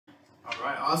All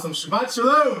right, awesome. Shabbat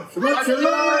shalom. Shabbat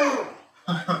shalom.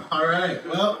 All right.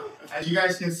 Well, as you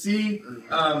guys can see,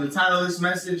 the title of this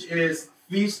message is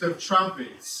Feast of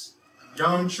Trumpets,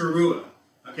 Yom Teru'ah.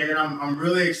 Okay, and I'm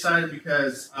really excited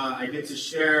because I get to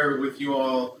share with you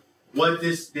all what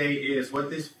this day is,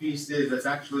 what this feast is that's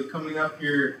actually coming up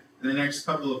here in the next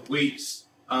couple of weeks.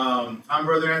 I'm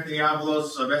Brother Anthony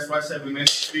Avalos of SY7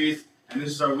 Ministries, and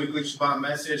this is our weekly Shabbat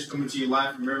message coming to you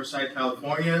live from Riverside,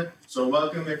 California. So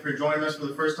welcome if you're joining us for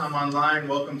the first time online.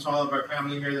 Welcome to all of our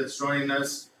family here that's joining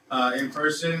us in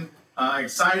person.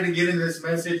 Excited to get into this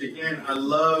message. Again, I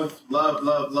love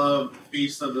the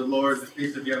feast of the Lord, the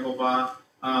feast of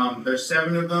Yehovah. There's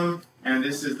 7 of them, and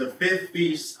this is the 5th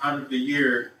feast out of the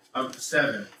year of the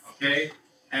 7, okay?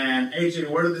 And AJ,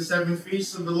 what are the 7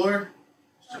 feasts of the Lord?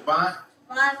 Shabbat,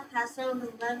 Passover,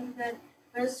 unleavened bread,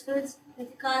 first fruits,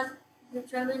 Pentecost, the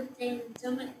Trumpets, Day of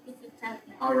Atonement, Feast of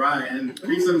Tabernacles. All right, and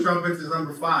Feast of Trumpets is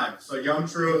number 5. So Yom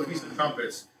Teru'ah, Feast of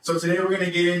Trumpets. So today we're going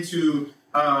to get into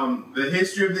the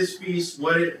history of this feast,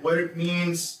 what it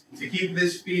means to keep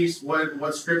this feast,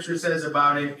 what Scripture says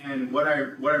about it, and what I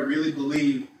really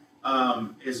believe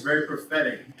is very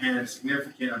prophetic and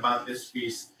significant about this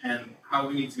feast, and how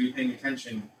we need to be paying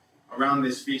attention around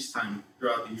this feast time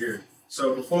throughout the year.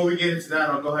 So before we get into that,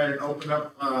 I'll go ahead and open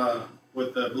up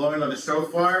with the blowing of the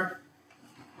shofar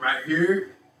right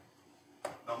here.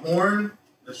 The horn,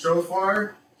 the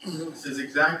shofar. This is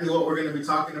exactly what we're going to be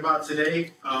talking about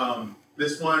today.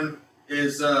 This one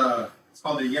is it's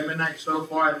called the Yemenite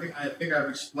shofar. I think I've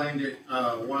explained it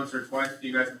once or twice to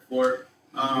you guys before.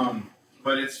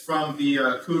 But it's from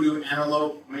the kudu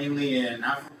antelope, mainly in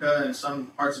Africa and some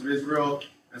parts of Israel.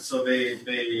 And so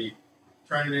they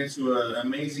turn it into an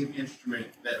amazing instrument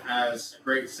that has a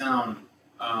great sound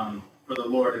for the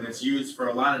Lord. And it's used for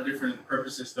a lot of different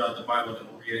purposes throughout the Bible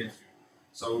that we'll get into.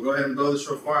 So we'll go ahead and blow the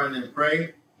shofar and then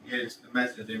pray and get into the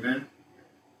message. Amen.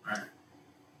 All right.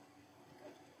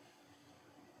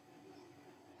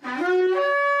 Hallelujah.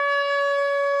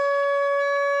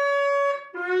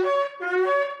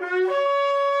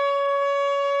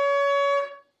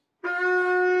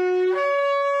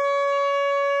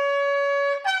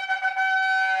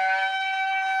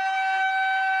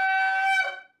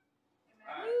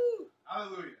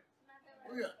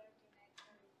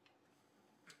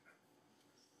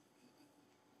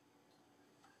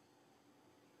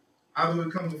 Father,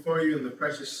 we come before you in the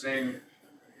precious name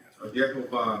of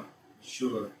Yehovah,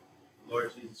 Yeshua,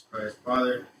 Lord Jesus Christ.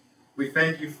 Father, we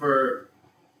thank you for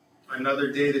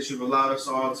another day that you've allowed us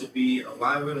all to be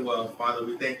alive and well. Father,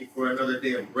 we thank you for another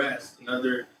day of rest,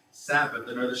 another Sabbath,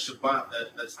 another Shabbat,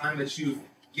 the time that you've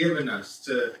given us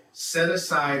to set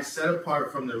aside, set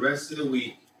apart from the rest of the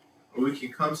week, where we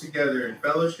can come together in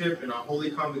fellowship in our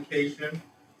holy convocation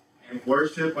and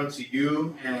worship unto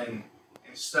you and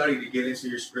study to get into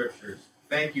your scriptures.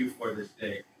 Thank you for this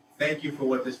day. Thank you for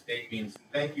what this day means.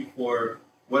 Thank you for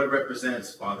what it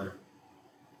represents, Father.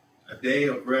 A day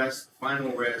of rest,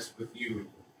 final rest with you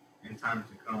in time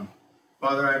to come.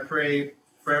 Father, I pray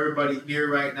for everybody here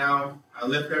right now. I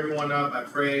lift everyone up. I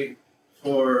pray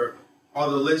for all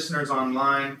the listeners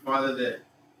online, Father, that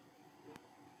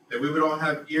we would all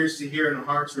have ears to hear and a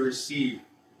heart to receive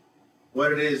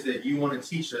what it is that you want to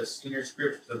teach us in your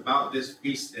scriptures about this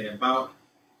feast day, about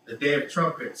the Day of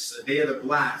Trumpets, the Day of the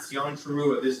Blast, Yom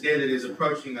Teru'ah, this day that is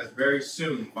approaching us very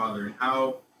soon, Father, and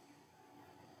how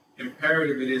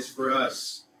imperative it is for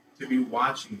us to be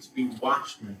watching, to be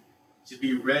watchmen, to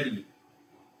be ready,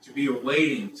 to be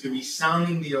awaiting, to be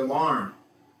sounding the alarm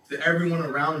to everyone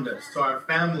around us, to our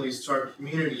families, to our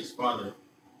communities, Father.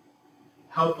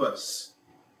 Help us.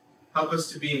 Help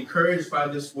us to be encouraged by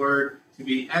this word, to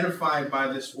be edified by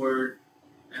this word,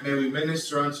 and may we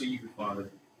minister unto you,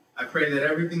 Father. I pray that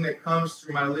everything that comes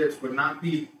through my lips would not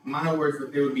be my words,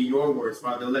 but they would be your words,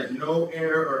 Father. Let no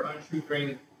error or untruth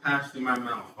rain pass through my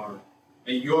mouth, Father.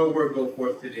 May your word go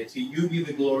forth today. To you be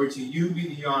the glory, to you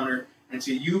be the honor, and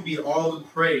to you be all the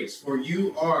praise. For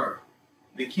you are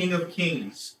the King of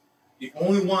kings, the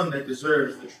only one that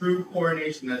deserves the true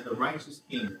coronation as the righteous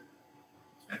King.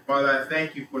 And Father, I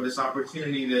thank you for this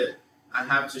opportunity that I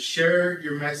have to share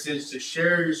your message, to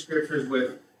share your scriptures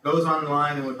with those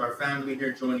online and with our family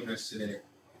here joining us today.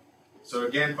 So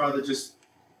again, Father,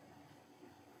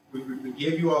 we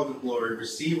give you all the glory,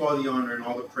 receive all the honor and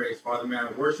all the praise. Father, may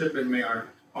our worship and may our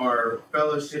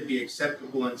fellowship be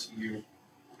acceptable unto you,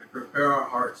 and prepare our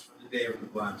hearts for the day of the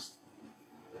blast.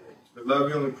 We love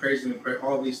you and we praise you and pray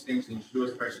all these things in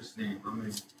Yeshua's precious name.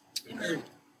 Amen. Amen.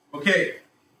 Okay,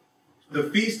 the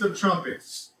Feast of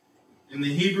Trumpets. In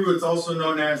the Hebrew, it's also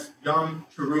known as Yom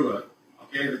Teru'ah.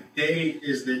 Okay, the day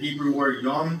is the Hebrew word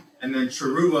Yom, and then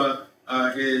Teru'ah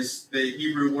is the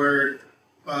Hebrew word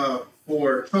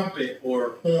for trumpet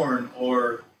or horn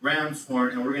or ram's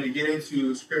horn. And we're going to get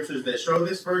into scriptures that show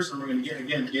this verse, and we're going to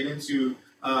get into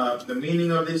the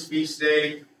meaning of this feast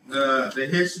day, the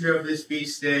history of this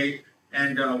feast day,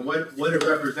 and what it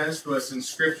represents to us in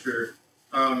scripture.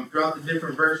 Throughout the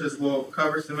different verses, we'll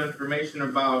cover some information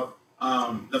about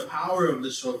the power of the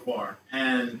shofar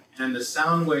and the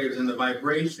sound waves and the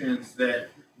vibrations that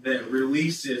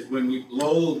releases when we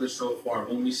blow the shofar,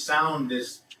 when we sound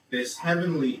this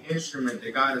heavenly instrument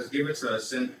that God has given to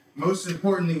us. And most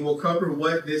importantly, we'll cover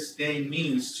what this day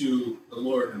means to the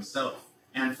Lord himself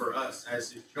and for us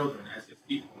as his children, as his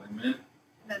people. Amen.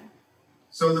 Amen.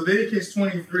 So Leviticus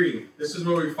 23, this is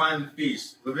where we find the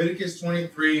feast. Leviticus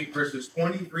 23, verses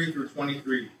 23 through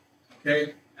 23.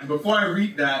 Okay? And before I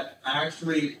read that, I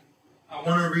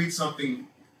want to read something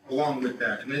along with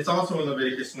that. And it's also in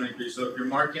Leviticus 23. So if you're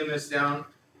marking this down,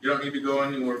 you don't need to go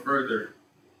anywhere further.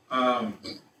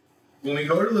 When we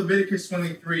go to Leviticus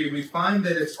 23, we find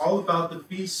that it's all about the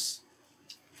feasts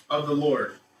of the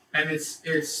Lord. And it's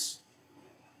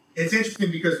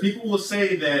interesting because people will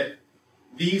say that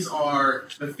these are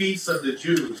the feasts of the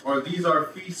Jews, or these are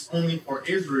feasts only for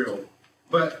Israel.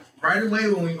 But right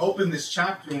away when we open this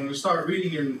chapter, when we start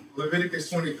reading in Leviticus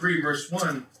 23, verse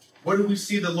 1, what do we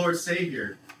see the Lord say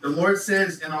here? The Lord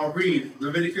says, and I'll read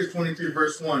Leviticus 23,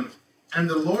 verse 1, "And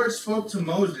the Lord spoke to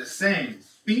Moses, saying,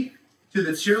 Speak to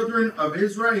the children of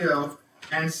Israel,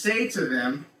 and say to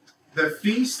them, the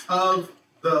feast of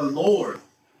the Lord,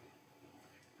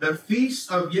 the feast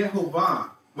of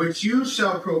Jehovah, which you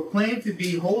shall proclaim to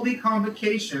be holy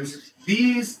convocations,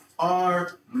 these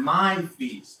are my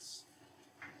feasts."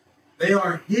 They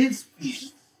are his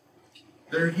feasts.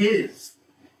 They're his.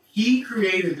 He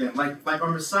created them. Like our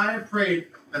Messiah prayed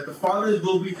that the Father's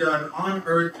will be done on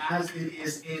earth as it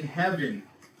is in heaven.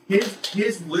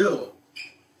 His will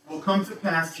come to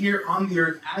pass here on the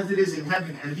earth as it is in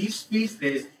heaven. And these feast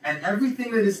days and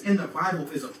everything that is in the Bible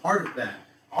is a part of that.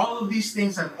 All of these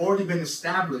things have already been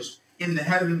established in the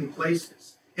heavenly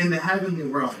places, in the heavenly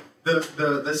realm.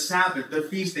 The Sabbath, the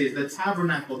feast days, the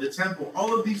tabernacle, the temple,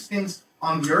 all of these things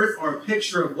on the earth are a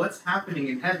picture of what's happening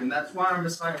in heaven. That's why our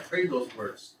Messiah prayed those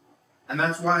words. And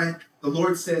that's why the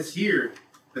Lord says here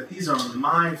that these are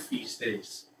my feast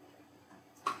days.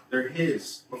 They're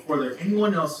his, before they're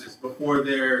anyone else's, before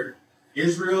they're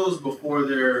Israel's, before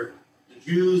they're the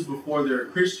Jews, before they're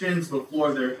Christians,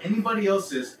 before they're anybody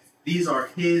else's. These are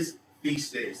his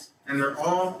feast days. And they're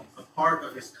all a part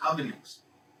of his covenant.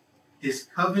 His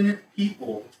covenant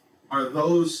people are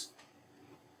those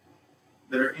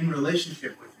that are in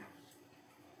relationship with him.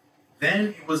 Then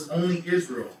it was only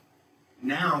Israel.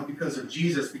 Now, because of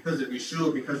Jesus, because of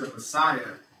Yeshua, because of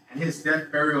Messiah, and his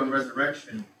death, burial, and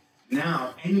resurrection,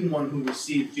 now anyone who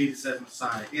receives Jesus as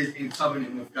Messiah is in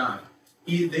covenant with God.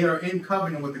 They are in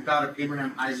covenant with the God of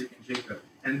Abraham, Isaac, and Jacob.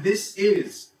 And this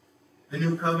is the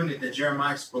new covenant that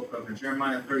Jeremiah spoke of in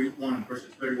Jeremiah 31,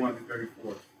 verses 31 to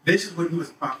 34. This is what he was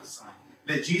prophesying,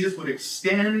 that Jesus would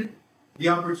extend the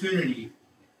opportunity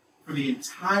for the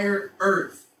entire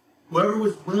earth, whoever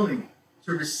was willing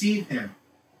to receive him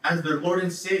as their Lord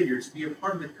and Savior, to be a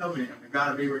part of the covenant of the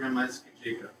God of Abraham, Isaac, and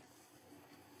Jacob.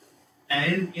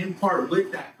 And in part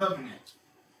with that covenant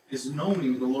is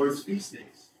knowing the Lord's feast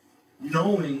days,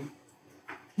 knowing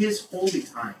his holy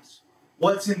times,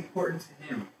 what's important to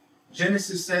him.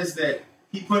 Genesis says that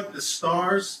he put the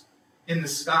stars in the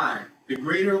sky. The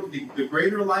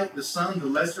greater light, the sun, the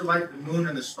lesser light, the moon,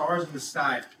 and the stars in the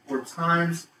sky were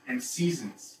times and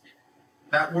seasons.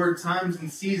 That word times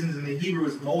and seasons in the Hebrew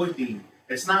is moedim.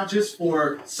 It's not just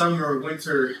for summer,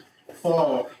 winter,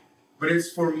 fall, but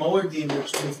it's for moedim,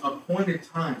 which means appointed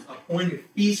times, appointed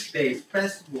feast days,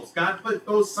 festivals. God put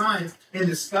those signs in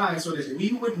the sky so that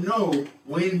we would know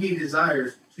when he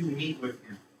desires to meet with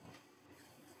him.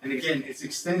 And again, it's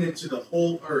extended to the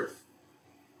whole earth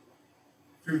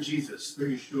through Jesus,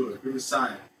 through Yeshua, through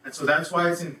Messiah. And so that's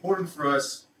why it's important for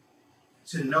us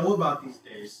to know about these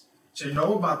days, to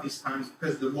know about these times,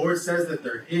 because the Lord says that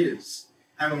they're his.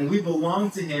 And when we belong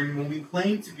to him, when we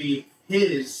claim to be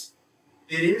his,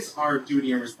 it is our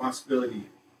duty and responsibility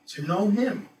to know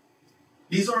him.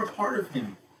 These are a part of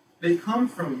him. They come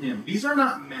from him. These are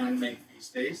not man-made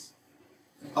feast days.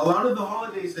 A lot of the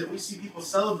holidays that we see people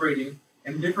celebrating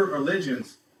in different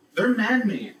religions, they're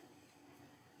man-made.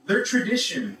 They're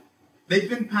tradition. They've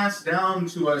been passed down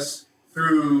to us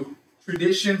through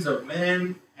traditions of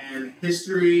men and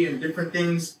history and different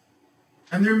things,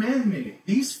 and they're man-made.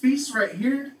 These feasts right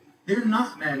here, they're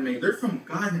not man-made. They're from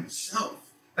God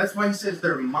himself. That's why he says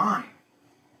they're mine.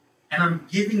 And I'm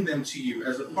giving them to you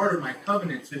as a part of my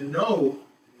covenant to know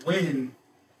when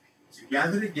to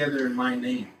gather together in my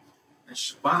name. And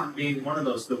Shabbat being one of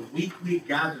those, the weekly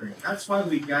gathering. That's why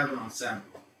we gather on Sabbath.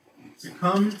 To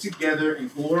come together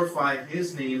and glorify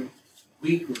his name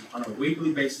weekly, on a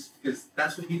weekly basis, because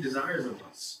that's what he desires of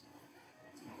us.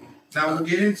 Now we'll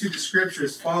get into the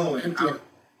scriptures following. Go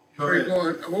ahead.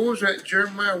 What was that?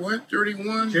 Jeremiah what?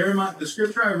 31? Jeremiah, the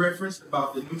scripture I referenced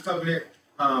about the new covenant,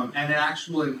 and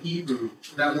actual in Hebrew,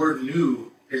 that word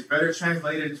new is better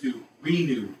translated to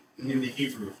renew in the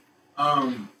Hebrew.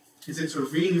 Because it's a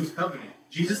renewed covenant.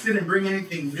 Jesus didn't bring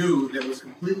anything new that was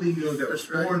completely new, that was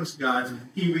foreign to God.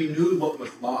 He renewed what was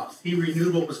lost. He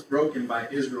renewed what was broken by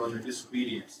Israel in their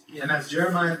disobedience. Yeah. And that's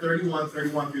Jeremiah 31 through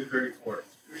 34.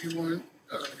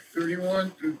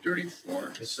 31 through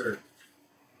 34. Yes, sir.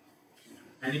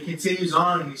 And he continues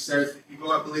on, and he says, if you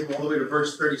go, I believe, all the way to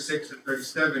verse 36 and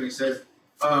 37, he says,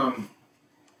 I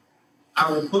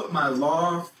will put my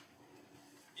law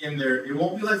in there. It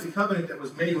won't be like the covenant that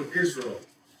was made with Israel,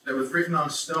 that was written on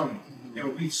stone. It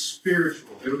will be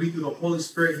spiritual. It will be through the Holy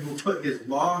Spirit. He will put his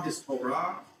law, his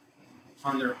Torah,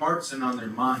 on their hearts and on their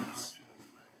minds.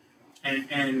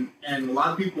 And a lot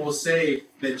of people will say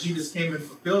that Jesus came and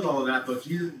fulfilled all of that, but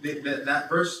Jesus, that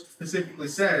verse specifically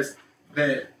says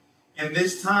that in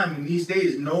this time, in these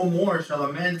days, no more shall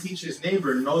a man teach his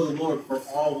neighbor, know the Lord, for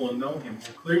all will know him.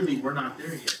 Well, clearly, we're not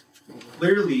there yet.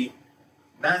 Clearly,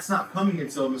 that's not coming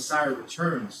until Messiah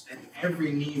returns, and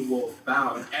every knee will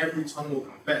bow and every tongue will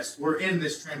confess. We're in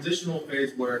this transitional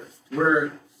phase where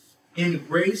we're in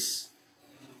grace,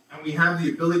 and we have the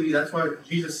ability. That's why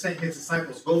Jesus sent his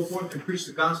disciples, go forth and preach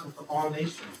the gospel to all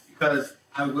nations, because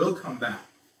I will come back,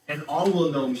 and all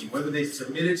will know me, whether they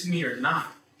submitted to me or not.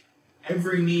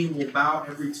 Every knee will bow,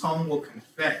 every tongue will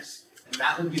confess, and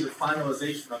that will be the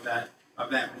finalization of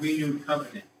that renewed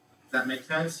covenant. Does that make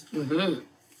sense? Mm-hmm.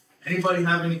 Anybody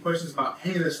have any questions about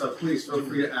any of this stuff, please feel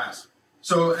free to ask.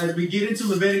 So as we get into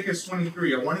Leviticus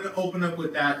 23, I wanted to open up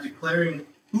with that, declaring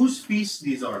whose feasts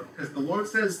these are, because the Lord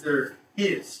says they're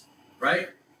his, right?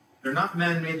 They're not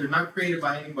man-made, they're not created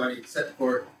by anybody except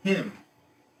for him.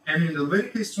 And in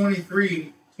Leviticus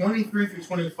 23 through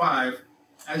 25,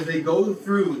 as they go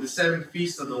through the 7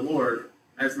 feasts of the Lord,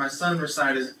 as my son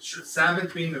recited,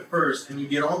 Sabbath being the first, and you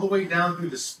get all the way down through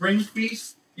the spring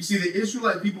feast. You see, the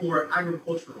Israelite people were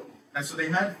agricultural, and so they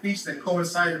had feasts that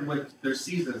coincided with their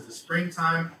seasons, the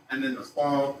springtime and then the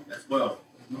fall as well.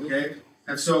 Okay?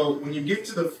 And so when you get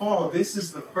to the fall, this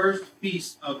is the first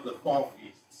feast of the fall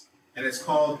feasts, and it's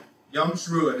called Yom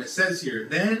Teru'ah. And it says here,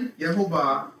 then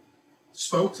Yehovah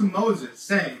spoke to Moses,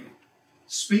 saying,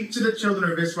 speak to the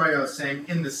children of Israel, saying,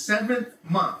 in the 7th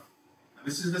month,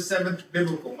 this is the 7th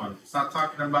biblical month. It's not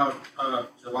talking about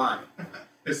July.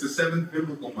 It's the 7th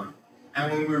biblical month.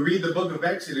 And when we read the book of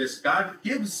Exodus, God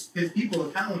gives his people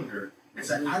a calendar. It's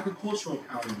an agricultural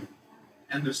calendar.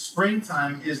 And the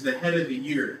springtime is the head of the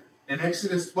year. In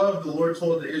Exodus 12, the Lord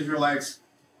told the Israelites,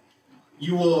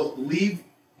 you will leave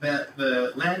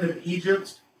the land of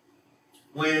Egypt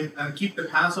when, and keep the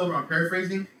Passover, I'm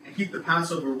paraphrasing, and keep the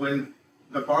Passover when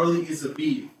the barley is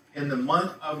Aviv, in the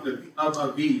month of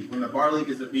Aviv, when the barley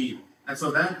is Aviv. And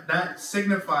so that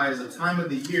signifies a time of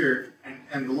the year,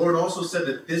 and the Lord also said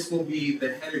that this will be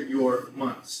the head of your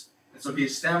months. And so he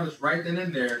established right then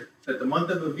and there that the month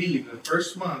of Aviv, the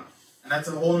first month, and that's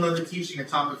a whole other teaching and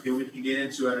topic here we can get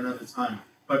into at another time.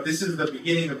 But this is the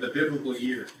beginning of the biblical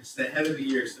year. It's the head of the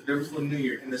year. It's the biblical new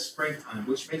year in the springtime,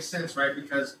 which makes sense, right?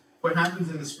 Because what happens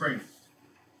in the spring?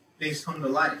 Things come to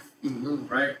life,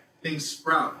 right? Things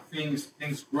sprout,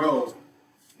 things grow,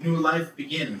 new life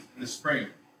begins in the spring.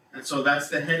 And so that's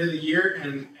the head of the year,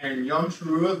 and Yom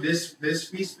Teru'ah, this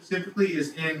feast specifically,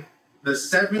 is in the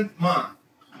 7th month,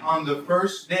 on the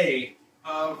first day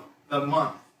of the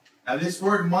month. Now this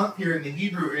word month here in the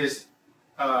Hebrew is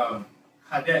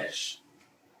Kadesh,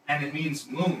 and it means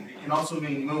moon. It can also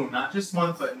mean moon, not just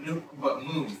month, but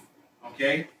moon,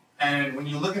 okay? And when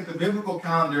you look at the biblical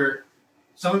calendar,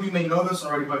 some of you may know this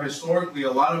already, but historically,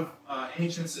 a lot of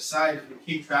ancient societies would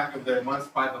keep track of their months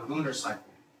by the lunar cycle,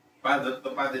 by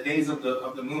the days of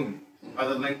the moon, by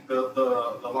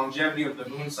the longevity of the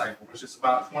moon cycle, which is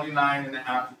about 29 and a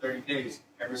half to 30 days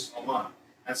every single month.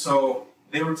 And so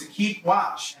they were to keep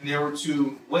watch, and they were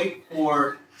to wait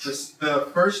for the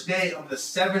first day of the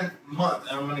 7th month.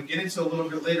 And I'm going to get into a little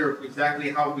bit later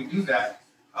exactly how we do that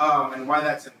and why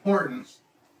that's important.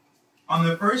 On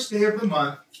the first day of the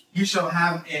month, you shall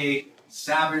have a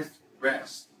Sabbath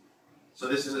rest. So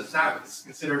this is a Sabbath. It's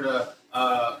considered a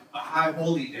high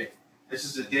holy day. This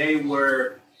is a day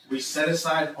where we set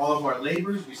aside all of our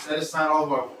labors, we set aside all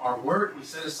of our work, we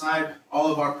set aside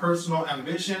all of our personal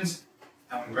ambitions,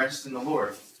 and we rest in the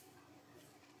Lord.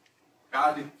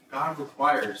 God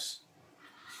requires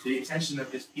the attention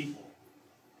of his people.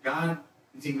 God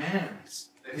demands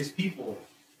that his people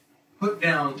put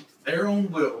down their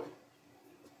own will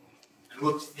and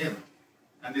look to him.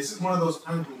 And this is one of those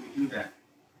times when we do that.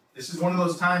 This is one of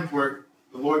those times where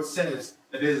the Lord says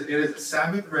that it is a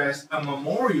Sabbath rest, a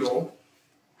memorial,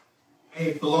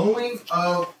 a blowing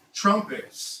of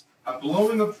trumpets. A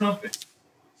blowing of trumpets.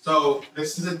 So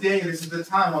this is a day, this is the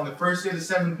time on the first day of the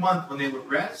 7th month when they would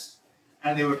rest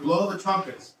and they would blow the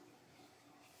trumpets.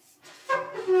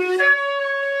 You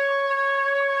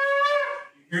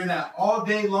hear that all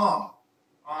day long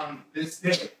on this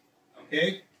day.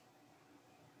 Okay?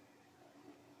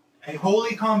 A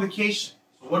holy convocation.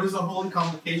 So what is a holy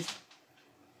convocation?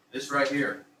 This right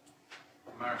here.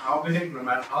 No matter how big, no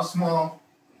matter how small,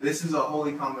 this is a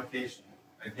holy convocation,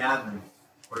 a gathering,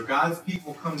 where God's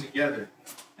people come together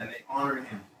and they honor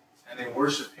him and they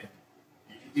worship him.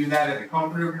 You can do that in the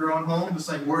comfort of your own home, just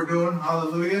like we're doing,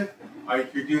 hallelujah. Or you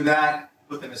could do that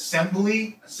with an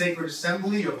assembly, a sacred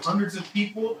assembly of hundreds of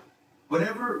people.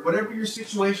 Whatever your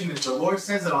situation is, the Lord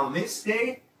says that on this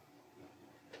day,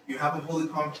 you have a holy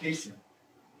convocation.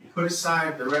 You put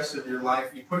aside the rest of your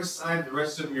life. You put aside the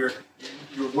rest of your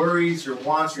worries, your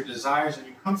wants, your desires, and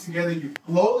you come together, you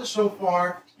blow the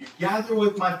shofar, you gather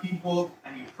with my people,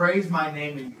 and you praise my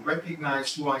name, and you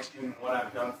recognize who I am and what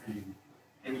I've done for you.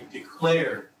 And you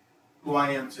declare who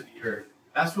I am to the earth.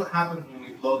 That's what happens when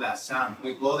we blow that sound,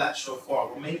 when we blow that shofar.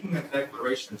 We're making a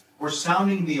declaration. We're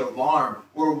sounding the alarm.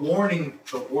 We're warning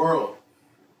the world.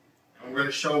 And we're going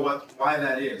to show why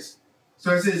that is.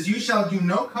 So it says, you shall do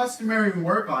no customary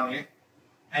work on it,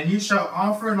 and you shall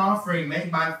offer an offering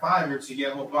made by fire to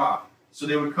Yehovah. So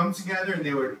they would come together and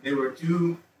they would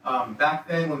do, back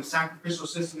then when the sacrificial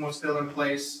system was still in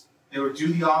place, they would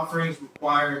do the offerings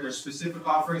required. There's specific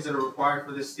offerings that are required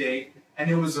for this day.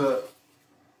 And it was an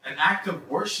act of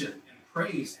worship and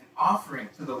praise and offering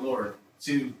to the Lord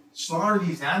to slaughter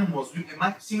these animals. It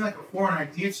might seem like a foreign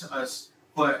idea to us,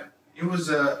 but it was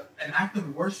an act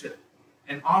of worship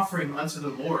and offering unto the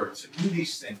Lord to do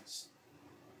these things.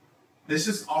 This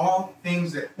is all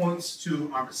things that points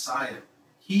to our Messiah.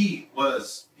 He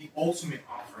was the ultimate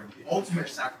offering, the ultimate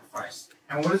sacrifice.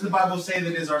 And what does the Bible say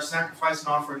that is our sacrifice and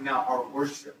offering now? Our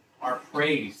worship, our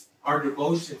praise, our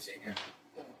devotion to him.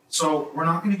 So we're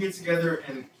not going to get together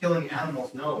and killing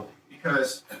animals, no,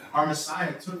 because our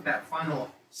Messiah took that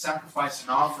final sacrifice and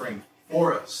offering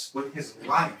for us with his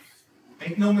life.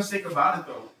 Make no mistake about it,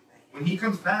 though. When he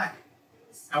comes back,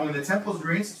 and when the temples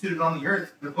were reinstituted on the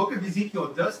earth, the book of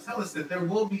Ezekiel does tell us that there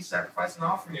will be sacrifice and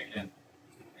offering again.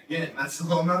 Again, that's a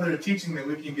whole other teaching that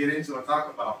we can get into and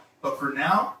talk about. But for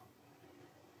now,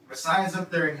 Messiah's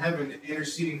up there in heaven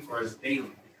interceding for us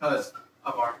daily because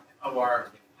of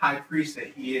our high priest that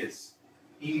he is.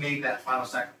 He made that final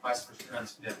sacrifice for sin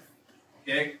unto death.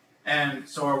 Okay? And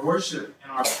so our worship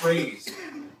and our praise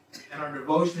and our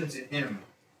devotion to him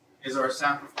is our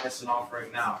sacrifice and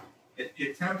offering now.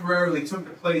 It temporarily took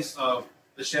the place of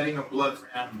the shedding of blood for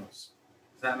animals.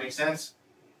 Does that make sense?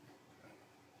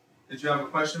 Did you have a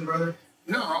question, brother?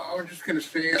 No, I was just going to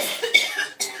say,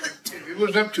 if it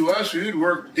was up to us, we would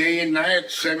work day and night,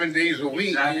 7 days a week.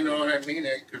 Exactly. You know what I mean?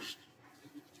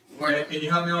 Can you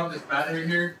help me out with this battery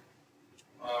here?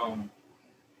 I'm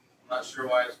not sure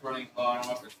why it's running low. I don't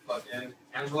know if it's plugged in.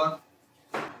 Angela?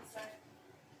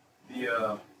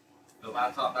 The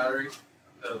laptop battery,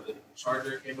 the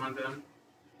charger came undone.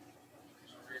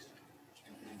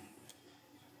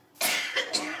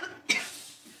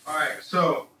 Alright,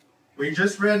 so we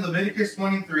just read Leviticus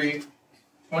 23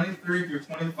 through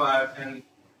 25, and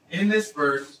in this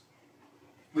verse,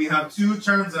 we have two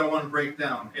terms that I want to break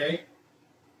down, okay?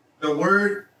 The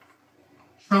word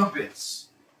trumpets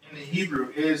in the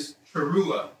Hebrew is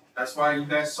Teru'ah. That's why you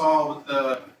guys saw with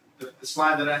the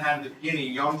slide that I had in the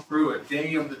beginning, Yom Teru'ah,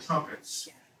 Day of the Trumpets.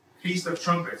 Feast of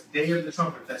Trumpets, Day of the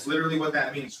Trumpets. That's literally what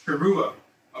that means, Teru'ah,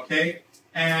 okay?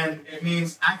 And it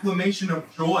means acclamation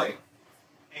of joy,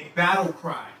 a battle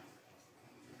cry,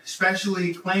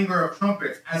 especially clangor of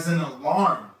trumpets as an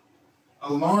alarm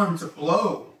to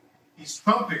blow these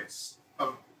trumpets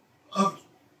of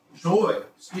joy,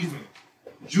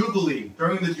 Jubilee,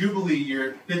 during the Jubilee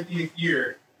year, 50th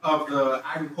year of the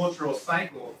agricultural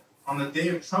cycle. On the Day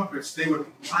of Trumpets, they would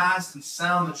blast and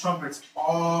sound the trumpets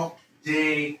all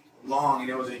day long. And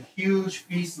it was a huge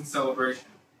feast and celebration.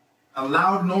 A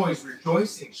loud noise,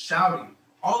 rejoicing, shouting.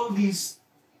 All of these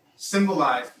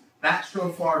symbolize that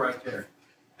shofar right there.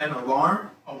 An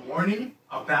alarm, a warning,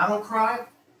 a battle cry,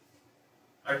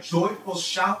 a joyful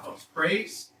shout of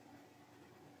praise.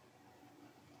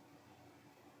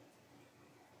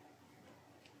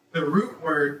 The root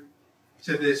word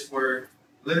to this word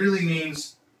literally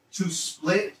means to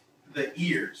split the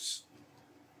ears.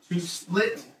 To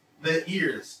split the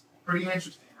ears. Pretty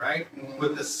interesting, right?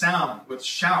 With the sound, with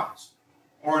shouts,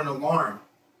 or an alarm.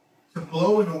 To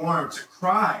blow an alarm, to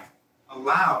cry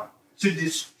aloud, to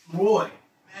destroy.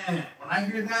 Man, when I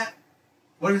hear that,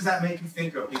 what does that make you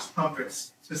think of, these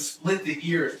trumpets? To split the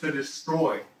ears, to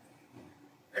destroy.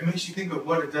 It makes you think of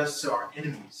what it does to our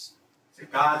enemies, to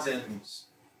God's enemies.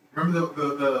 Remember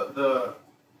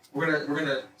we're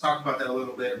gonna talk about that a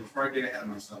little bit before I get ahead of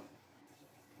myself.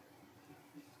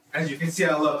 As you can see,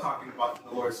 I love talking about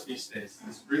the Lord's feast days.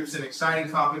 It's an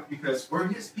exciting topic because we're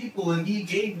His people and He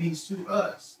gave these to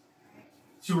us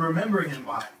to remember Him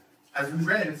by. As we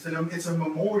read, it's a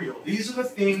memorial. These are the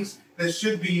things that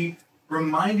should be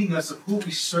reminding us of who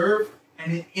we serve,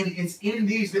 and it's in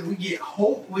these that we get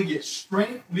hope, we get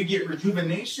strength, we get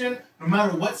rejuvenation, no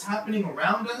matter what's happening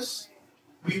around us.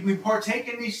 We partake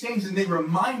in these things, and they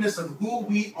remind us of who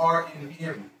we are in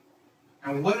Him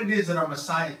and what it is that our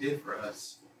Messiah did for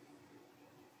us.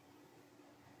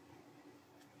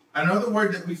 Another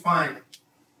word that we find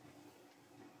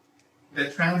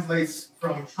that translates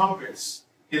from trumpets,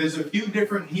 it is a few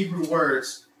different Hebrew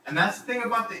words, and that's the thing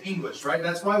about the English, right?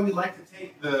 That's why we like to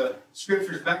take the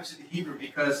scriptures back to the Hebrew,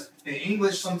 because in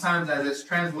English, sometimes as it's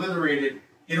transliterated,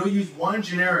 it'll use one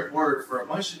generic word for a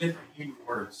bunch of different Hebrew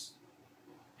words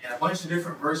and a bunch of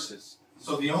different verses.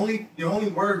 So the only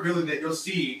word really that you'll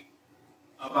see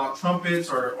about trumpets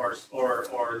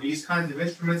or these kinds of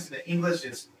instruments in the English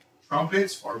is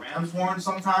trumpets or ram's horn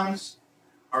sometimes,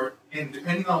 and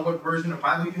depending on what version of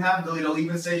Bible you have, they'll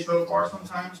even say shofar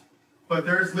sometimes. But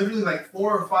there's literally like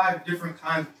 4 or 5 different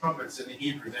kinds of trumpets in the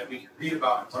Hebrew that we can read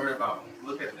about and learn about when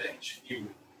we look at the ancient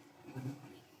Hebrew.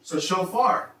 So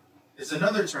shofar is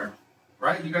another term,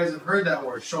 right? You guys have heard that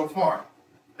word, shofar.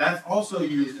 That's also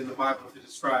used in the Bible to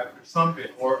describe a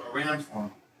trumpet or a ram's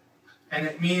horn. And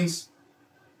it means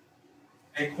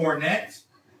a cornet,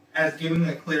 as giving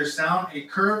a clear sound, a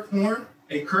curved horn,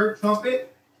 a curved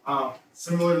trumpet,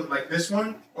 similar to like this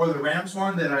one, or the ram's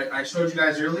horn that I showed you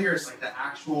guys earlier. It's like the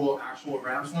actual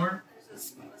ram's horn.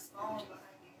 There's a small one behind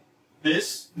you.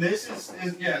 This is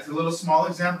it's a little small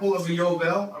example of a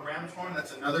yovel, a ram's horn.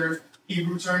 That's another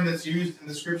Hebrew term that's used in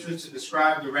the scriptures to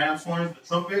describe the ram's horns, the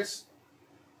trumpets.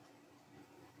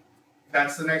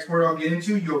 That's the next word I'll get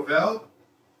into, yovel.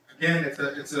 Again,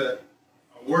 it's a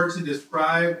word to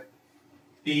describe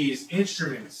these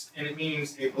instruments, and it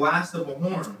means a blast of a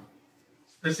horn,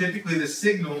 specifically the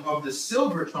signal of the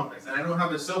silver trumpets. And I don't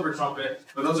have a silver trumpet,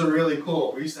 but those are really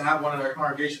cool. We used to have one in our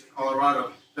congregation in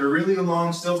Colorado. They're really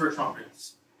long silver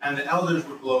trumpets, and the elders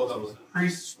would blow those. The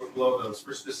priests would blow those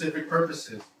for specific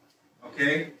purposes.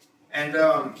 Okay? And,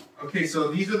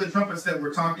 so these are the trumpets that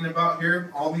we're talking about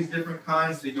here. All these different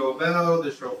kinds, the yovel,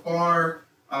 the shofar,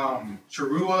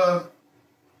 Teru'ah.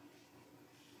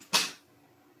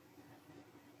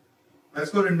 Let's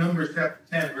go to Numbers chapter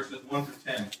 10, verses 1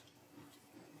 through 10.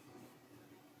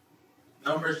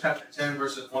 Numbers chapter 10,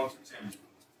 verses 1 through 10.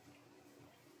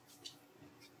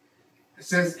 It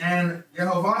says, "And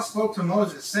Jehovah spoke to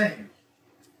Moses, saying,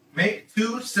 Make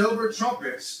 2 silver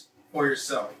trumpets for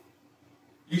yourself.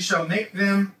 You shall make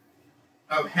them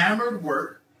of hammered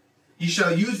work. You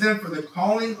shall use them for the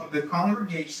calling of the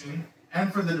congregation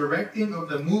and for the directing of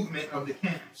the movement of the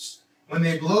camps. When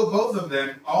they blow both of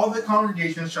them, all the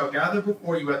congregation shall gather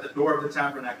before you at the door of the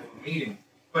tabernacle of meeting.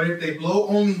 But if they blow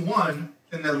only one,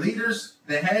 then the leaders,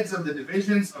 the heads of the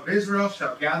divisions of Israel,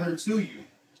 shall gather to you.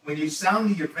 When you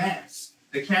sound the advance,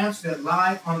 the camps that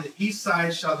lie on the east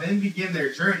side shall then begin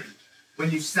their journey.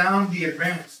 When you sound the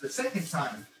advance the second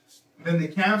time, then the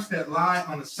camps that lie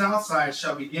on the south side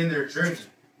shall begin their journey.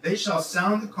 They shall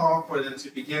sound the call for them to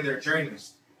begin their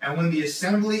journeys. And when the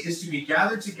assembly is to be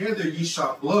gathered together, ye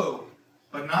shall blow,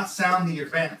 but not sound the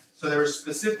advance." So there were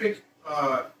specific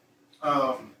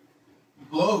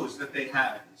blows that they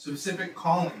had, specific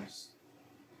callings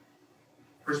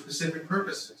for specific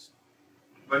purposes,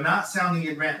 but not sound the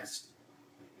advance.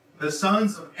 "The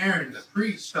sons of Aaron, the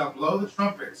priests, shall blow the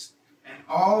trumpets,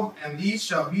 and these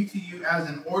shall be to you as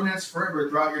an ordinance forever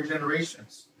throughout your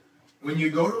generations. When you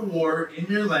go to war in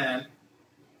your land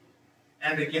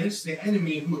and against the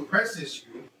enemy who oppresses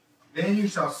you, then you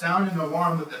shall sound an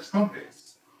alarm with the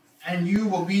trumpets, and you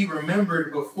will be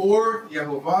remembered before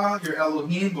Jehovah your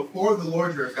Elohim, before the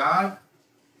Lord your God,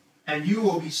 and you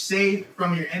will be saved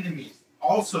from your enemies.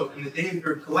 Also in the day of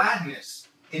your gladness,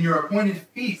 in your appointed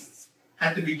feasts,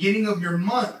 at the beginning of your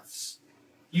months,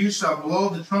 you shall blow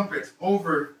the trumpets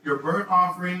over your burnt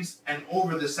offerings and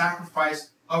over the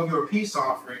sacrifice of your peace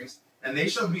offerings, and they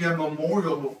shall be a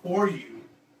memorial before you,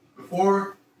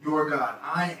 before your God.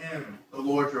 I am the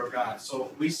Lord your God.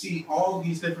 So we see all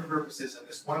these different purposes in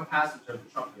this one passage of the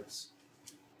trumpets.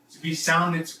 To be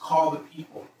sounded to call the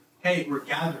people. Hey, we're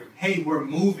gathering. Hey, we're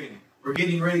moving. We're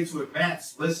getting ready to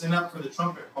advance. Listen up for the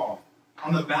trumpet call.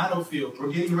 On the battlefield,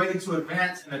 we're getting ready to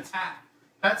advance and attack.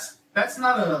 That's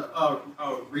not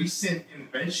a recent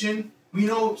invention. We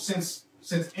know since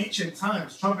ancient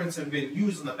times, trumpets have been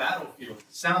used on the battlefield to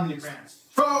sound the advance.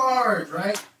 Charge,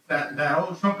 right? That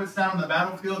old trumpet sound on the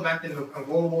battlefield back in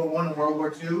World War I and World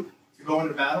War II to go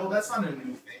into battle, that's not a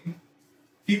new thing.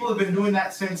 People have been doing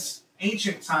that since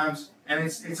ancient times, and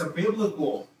it's a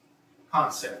biblical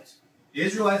concept. The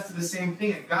Israelites did the same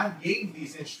thing, and God gave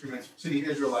these instruments to the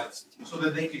Israelites so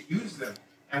that they could use them.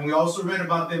 And we also read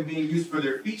about them being used for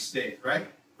their feast days, right?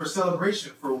 For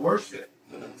celebration, for worship,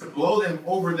 to blow them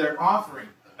over their offering.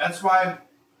 That's why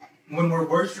when we're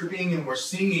worshiping and we're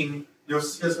singing, you'll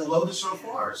see us blow the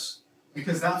shofars,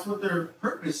 because that's what their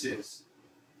purpose is.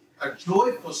 A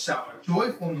joyful shout, a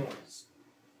joyful noise.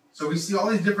 So we see all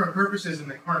these different purposes in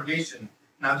the congregation.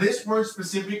 Now this word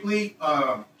specifically,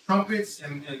 trumpets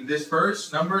in this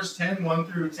verse, Numbers 10, 1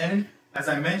 through 10, as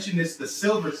I mentioned, it's the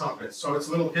silver trumpet, so it's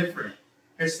a little different.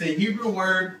 It's the Hebrew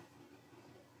word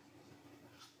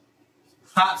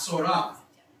Hatzorah.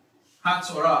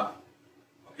 Hatzorah.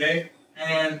 Okay?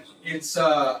 And it's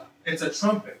a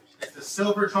trumpet. It's a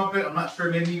silver trumpet. I'm not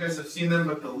sure, maybe you guys have seen them,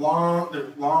 but they're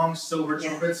long silver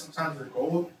trumpets. Sometimes they're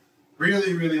gold.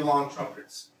 Really, really long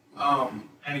trumpets. And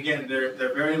again,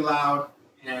 they're very loud,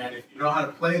 and if you know how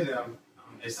to play them,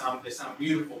 they sound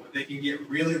beautiful, but they can get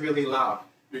really, really loud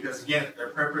because again, their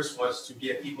purpose was to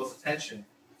get people's attention.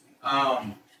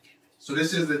 So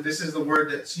this is the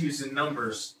word that's used in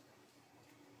Numbers.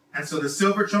 And so the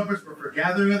silver trumpets were for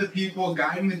gathering of the people,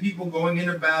 guiding the people, going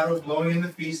into battle, blowing in the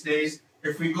feast days.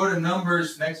 If we go to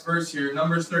Numbers, next verse here,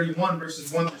 Numbers 31,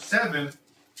 verses 1 through 7,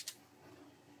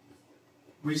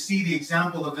 we see the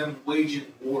example of them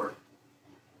waging war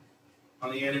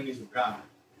on the enemies of God.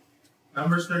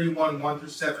 Numbers 31, 1 through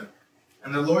 7.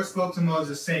 And the Lord spoke to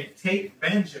Moses, saying, take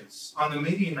vengeance on the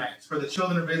Midianites for the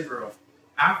children of Israel.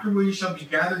 Afterward you shall be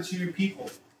gathered to your people.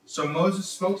 So Moses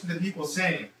spoke to the people,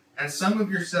 saying, and some of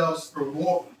yourselves for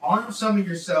war, arm some of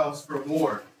yourselves for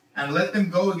war, and let them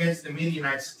go against the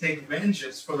Midianites to take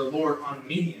vengeance for the Lord on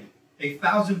Midian.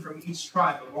 1,000 from each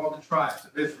tribe of all the tribes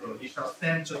of Israel, ye shall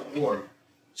stand to the war.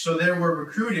 So there were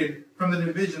recruited from the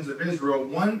divisions of Israel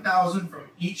 1,000 from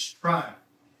each tribe,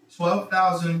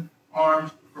 12,000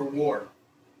 armed for war.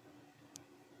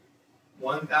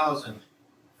 1,000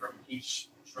 from each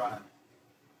tribe.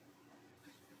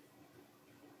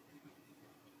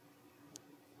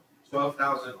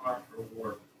 12,000 armed for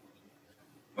war.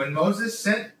 When Moses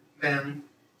sent them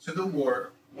to the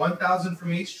war, 1,000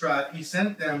 from each tribe, he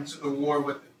sent them to the war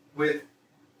with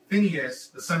Phinehas,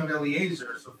 the son of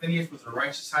Eleazar. So Phinehas was a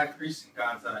righteous high priest in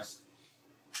God's eyes,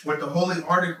 with the holy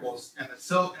articles and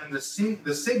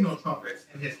the signal trumpets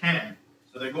in his hand.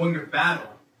 So they're going to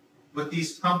battle with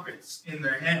these trumpets in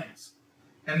their hands.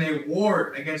 And they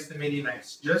warred against the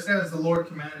Midianites, just as the Lord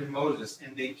commanded Moses,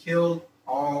 and they killed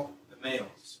all the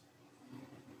males.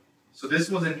 So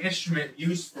this was an instrument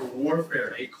used for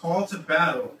warfare, a call to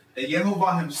battle that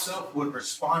Yehovah himself would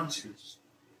respond to.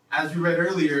 As we read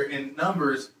earlier in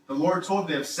Numbers, the Lord told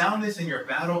them, sound this in your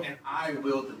battle and I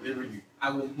will deliver you.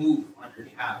 I will move on your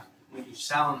behalf when you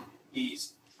sound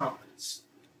these trumpets.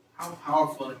 How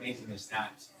powerful and amazing is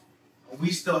that? And we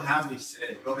still have these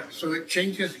today. Go ahead. So it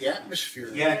changes the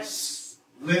atmosphere. Yes,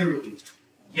 literally.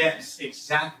 Yes,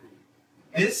 exactly.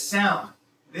 This sound,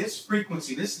 this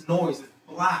frequency, this noise, this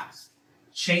blast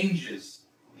changes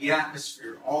the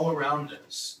atmosphere all around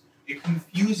us. It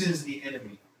confuses the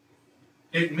enemy.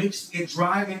 It makes it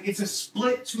driving. It's a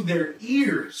split to their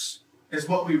ears, is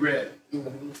what we read.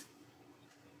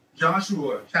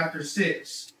 Joshua chapter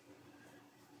 6.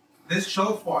 This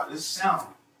shofar, this sound,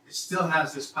 it still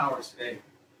has this power today.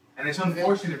 And it's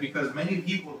unfortunate because many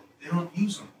people, they don't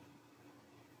use them.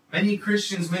 Many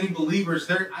Christians, many believers,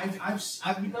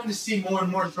 I've begun to see more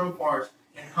and more shofars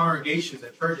in congregations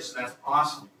and churches, and that's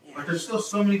awesome. But there's still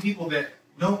so many people that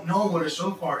don't know what a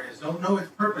shofar is, don't know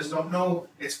its purpose, don't know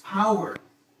its power,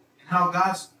 and how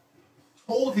God's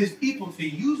told his people to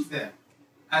use them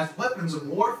as weapons of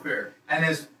warfare and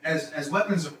as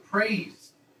weapons of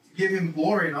praise to give him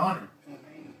glory and honor.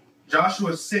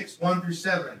 Joshua 6, 1 through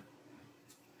 7.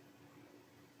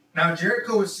 Now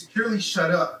Jericho was securely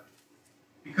shut up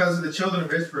because of the children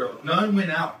of Israel. None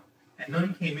went out, and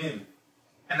none came in.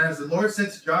 And as the Lord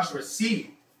said to Joshua,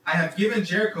 see, I have given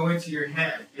Jericho into your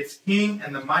hand, its king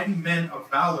and the mighty men of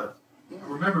valor.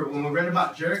 Remember, when we read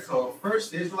about Jericho,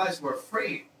 first the Israelites were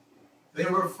afraid. They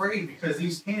were afraid because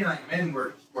these Canaanite men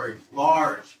were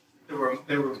large. They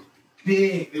were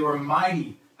big. They were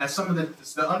mighty. As some of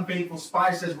the unfaithful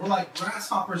spies says, we're like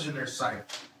grasshoppers in their sight.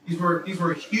 These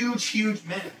were huge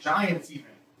men, giants even.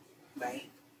 Right.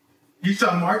 You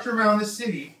shall march around the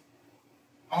city,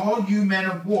 all you men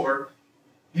of war.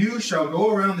 You shall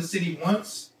go around the city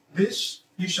once. This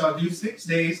you shall do 6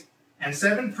 days, and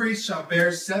 7 priests shall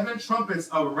bear 7 trumpets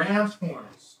of ram's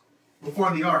horns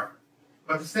before the ark.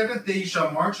 But the 7th day you shall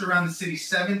march around the city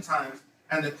 7 times,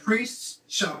 and the priests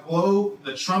shall blow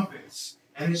the trumpets.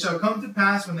 And it shall come to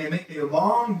pass when they make a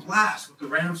long blast with the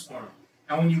ram's horn,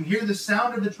 and when you hear the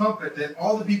sound of the trumpet, that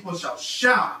all the people shall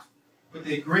shout with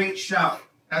a great shout.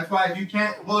 That's why if you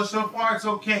can't blow so far, it's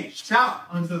okay. Shout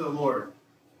unto the Lord.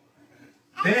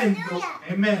 Then,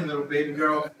 amen, little baby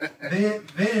girl.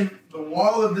 Then the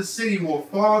wall of the city will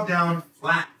fall down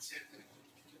flat,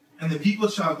 and the people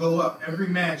shall go up, every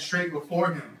man straight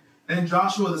before him. Then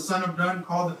Joshua the son of Nun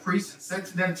called the priests and said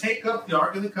to them, take up the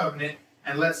ark of the covenant,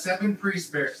 and let 7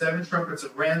 priests bear 7 trumpets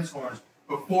of ram's horns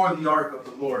before the ark of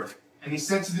the Lord. And he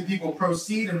said to the people,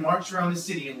 proceed and march around the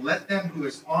city, and let them who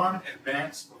is armed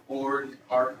advance before the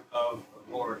ark of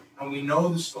the Lord. And we know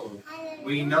the story.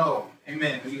 We know,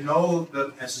 amen, we know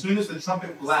that as soon as the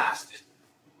trumpet blasted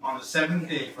on the 7th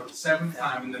day for the 7th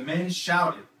time, and the men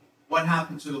shouted, what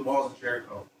happened to the walls of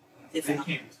Jericho? They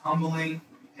came tumbling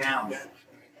down.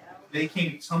 They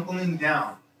came tumbling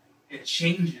down. It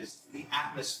changes the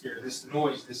atmosphere, this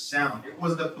noise, this sound. It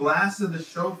was the blast of the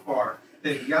shofar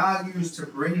that Yah used to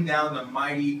bring down the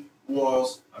mighty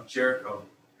walls of Jericho.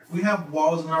 If we have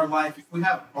walls in our life, if we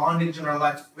have bondage in our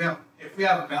life, if we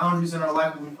have boundaries in our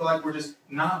life, we feel like we're just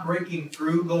not breaking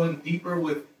through, going deeper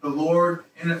with the Lord,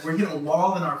 and if we're hitting a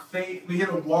wall in our faith, we hit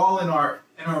a wall in our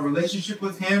relationship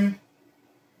with Him,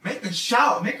 make a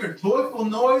shout, make a joyful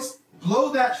noise,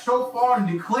 blow that shofar and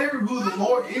declare who the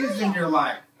Lord is in your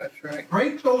life. That's right.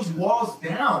 Break those walls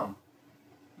down.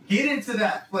 Get into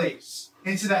that place,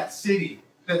 into that city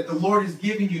that the Lord is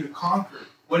giving you to conquer.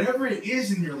 Whatever it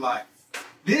is in your life.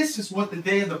 This is what the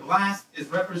day of the blast is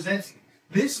representing.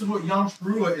 This is what Yom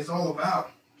Teru'ah is all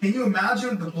about. Can you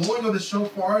imagine the blowing of the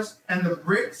shofars and the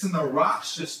bricks and the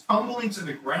rocks just tumbling to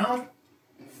the ground,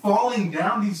 falling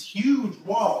down these huge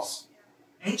walls?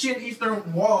 Ancient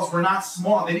Eastern walls were not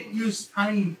small. They didn't use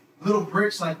tiny little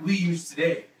bricks like we use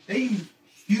today. They used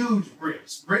huge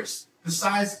bricks the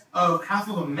size of half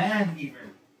of a man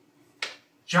even.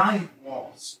 Giant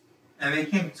walls. And they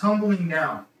came tumbling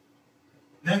down.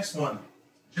 Next one,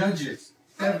 Judges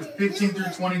 7, 15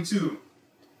 through 22.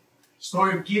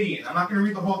 Story of Gideon. I'm not going to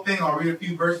read the whole thing. I'll read a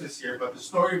few verses here. But the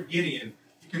story of Gideon,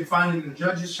 you can find it in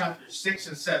Judges chapter 6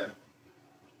 and 7.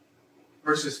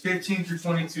 Verses 15 through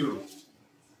 22.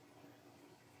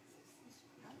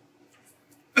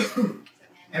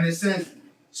 And it says,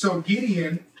 so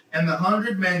Gideon and the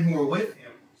 100 men who were with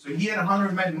him, so he had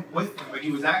 100 men with him, but he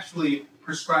was actually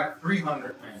prescribed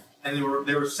 300 men. And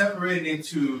they were separated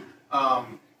into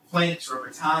flanks or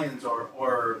battalions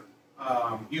or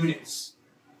units,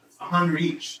 100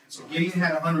 each. So Gideon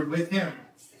had 100 with him.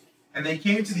 And they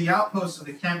came to the outposts of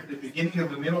the camp at the beginning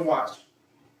of the middle watch,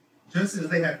 just as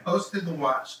they had posted the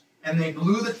watch. And they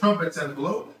blew the trumpets and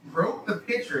broke the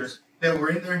pitchers that were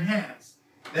in their hands.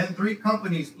 Then 3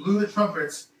 companies blew the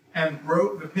trumpets and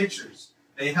broke the pitchers.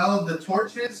 They held the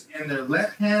torches in their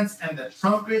left hands and the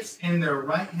trumpets in their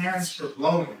right hands for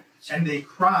blowing. And they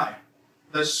cried,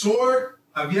 the sword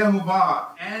of Yehovah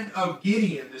and of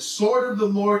Gideon, the sword of the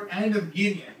Lord and of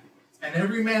Gideon. And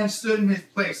every man stood in his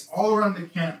place all around the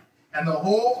camp. And the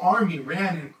whole army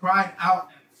ran and cried out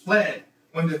and fled.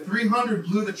 When the 300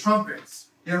 blew the trumpets,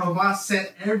 Yehovah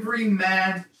set every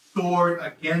man's sword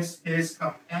against his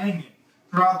companion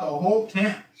throughout the whole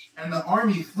camp. And the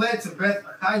army fled to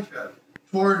Beth-Ahijah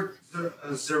toward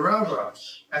Zerah,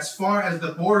 as far as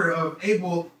the border of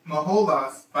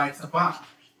Abel-Maholath by Tabach.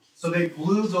 So they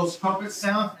blew those trumpet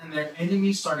sounds, and their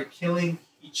enemies started killing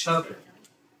each other.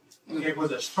 It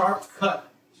was a sharp cut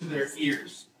to their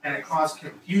ears, and it caused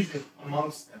confusion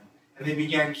amongst them. And they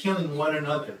began killing one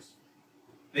another.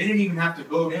 They didn't even have to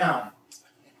go down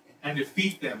and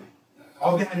defeat them.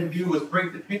 All they had to do was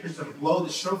break the pitchers and blow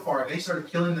the shofar. They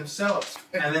started killing themselves.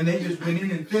 And then they just went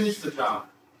in and finished the job.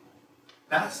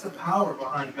 That's the power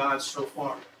behind God's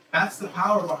shofar. That's the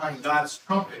power behind God's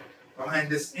trumpet, behind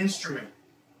this instrument.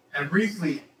 And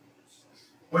briefly,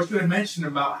 what you had mentioned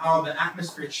about how the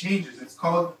atmosphere changes, it's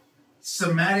called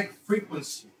somatic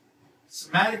frequency.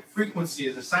 Somatic frequency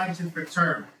is a scientific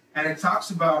term, and it talks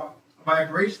about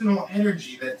vibrational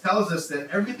energy that tells us that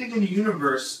everything in the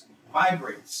universe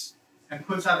vibrates and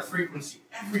puts out a frequency.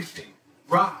 Everything.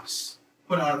 Rocks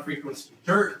put out a frequency.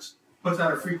 Dirt puts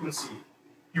out a frequency.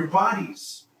 Your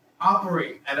bodies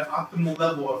operate at an optimal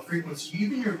level of frequency.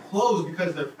 Even your clothes,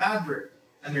 because they're fabric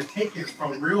and they're taken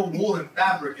from real wool and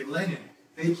fabric and linen,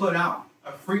 they put out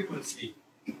a frequency.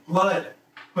 Blood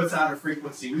puts out a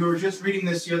frequency. We were just reading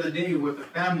this the other day with the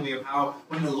family of how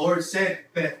when the Lord said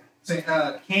that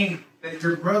to Cain, that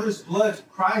your brother's blood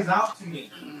cries out to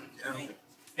me.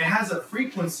 It has a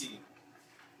frequency.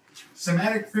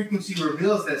 Somatic frequency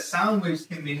reveals that sound waves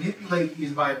can manipulate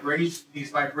these vibrations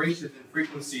and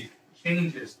frequency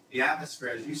changes the atmosphere,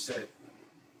 as you said.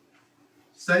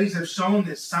 Studies have shown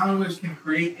that sound waves can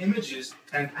create images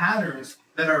and patterns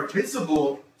that are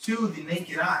visible to the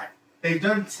naked eye. They've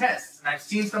done tests, and I've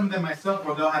seen some of them myself,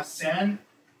 where they'll have sand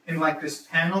in like this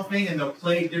panel thing, and they'll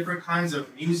play different kinds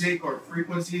of music or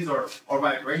frequencies or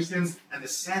vibrations, and the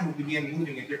sand will begin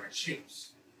moving in different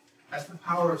shapes. That's the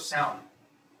power of sound.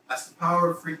 That's the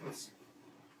power of frequency.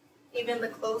 Even the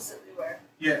clothes that we wear.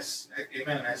 Yes,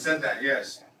 amen. I said that,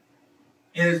 yes.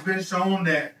 It has been shown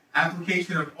that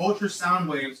application of ultrasound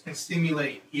waves can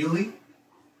stimulate healing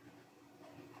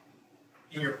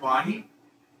in your body.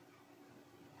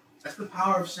 That's the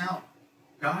power of sound.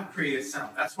 God created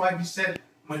sound. That's why he said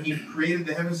when he created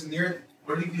the heavens and the earth,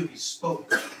 what did he do? He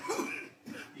spoke.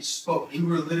 He spoke. You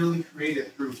were literally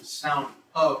created through the sound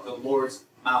of the Lord's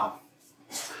mouth.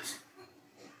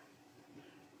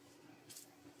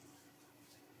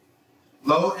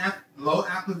 Low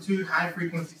amplitude, high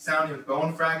frequency sound in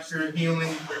bone fracture,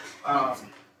 healing,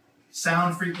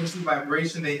 sound frequency,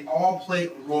 vibration, they all play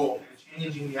a role in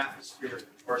changing the atmosphere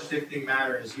or shifting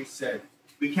matter, as you said.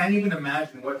 We can't even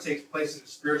imagine what takes place in the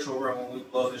spiritual realm when we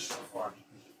blow this shofar.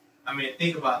 I mean,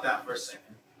 think about that for a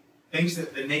second. Things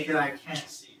that the naked eye can't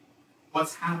see.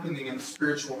 What's happening in the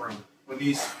spiritual realm when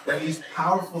these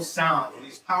powerful sounds, when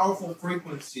these powerful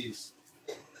frequencies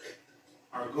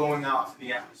are going out to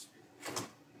the atmosphere,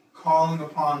 calling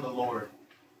upon the Lord,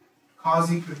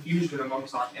 causing confusion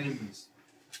amongst our enemies.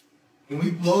 When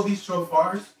we blow these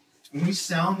shofars, when we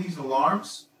sound these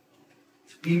alarms,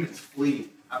 demons flee.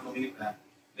 I believe that.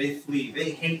 They flee. They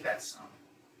hate that sound.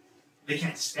 They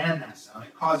can't stand that sound.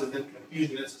 It causes them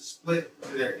confusion. It's a split to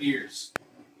their ears.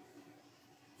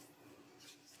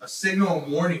 A signal of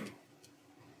warning.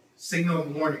 Signal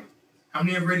of warning. How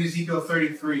many have read Ezekiel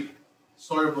 33?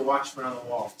 Story of the watchman on the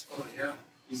wall. Oh, yeah.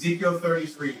 Ezekiel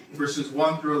 33, verses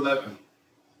 1 through 11.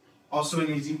 Also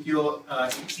in Ezekiel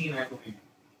 18, I believe.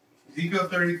 Ezekiel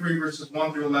 33, verses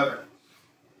 1 through 11.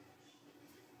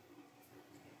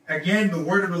 Again, the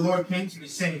word of the Lord came to me,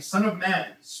 saying, Son of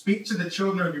man, speak to the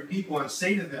children of your people and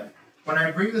say to them, when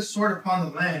I bring the sword upon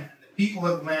the land, and the people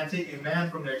of the land take a man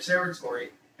from their territory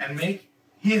and make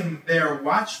him their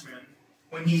watchman,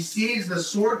 when he sees the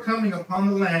sword coming upon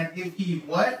the land, if he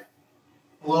what?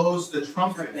 Blows the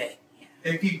trumpet.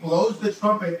 If he blows the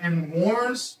trumpet and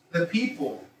warns the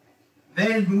people,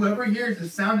 then whoever hears the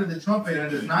sound of the trumpet and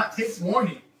does not take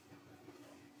warning,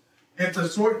 if the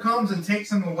sword comes and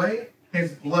takes him away,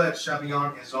 his blood shall be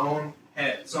on his own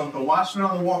head. So if the watchman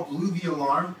on the wall blew the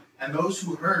alarm, and those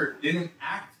who heard didn't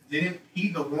act, didn't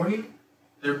heed the warning,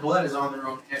 their blood is on their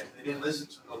own head. They didn't listen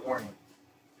to the warning.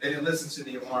 They didn't listen to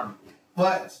the alarm.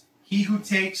 But he who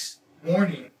takes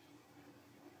warning,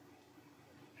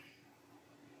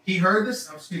 he heard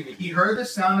the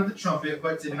sound of the trumpet,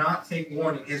 but did not take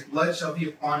warning. His blood shall be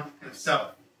upon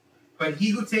himself. But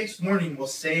he who takes warning will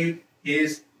save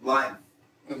his life.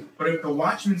 But if the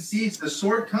watchman sees the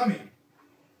sword coming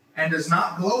and does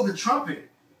not blow the trumpet,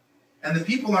 and the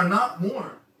people are not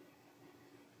warned,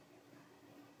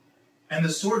 and the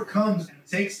sword comes and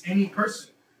takes any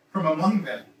person from among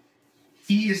them,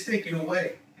 he is taken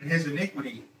away in his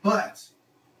iniquity, but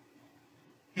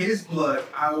his blood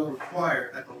I will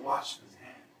require at the watchman's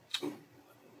hand.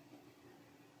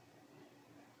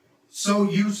 So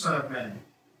you, son of man,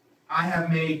 I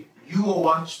have made you a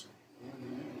watchman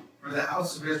for the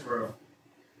house of Israel.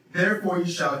 Therefore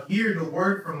you shall hear the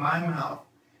word from my mouth,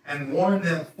 and warn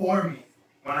them for me.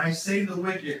 When I say to the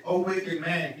wicked, O wicked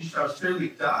man, you shall surely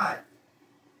die.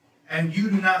 And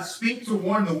you do not speak to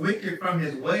warn the wicked from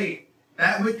his way,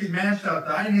 that wicked man shall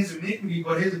die in his iniquity,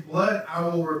 but his blood I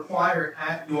will require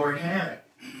at your hand.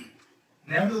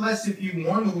 Nevertheless, if you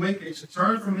warn the wicked to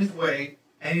turn from his way,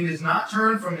 and he does not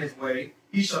turn from his way,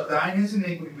 he shall die in his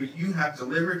iniquity, but you have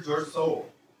delivered your soul.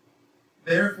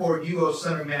 Therefore you, O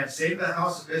son of man, say to the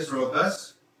house of Israel,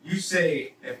 thus you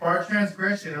say, if our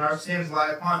transgression and our sins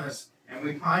lie upon us, and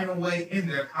we pine away in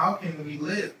them, how can we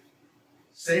live?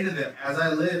 Say to them, as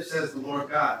I live, says the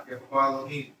Lord God, Yehovah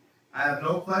Elohim, I have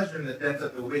no pleasure in the death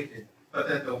of the wicked, but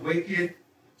that the wicked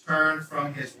turn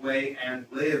from his way and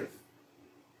live.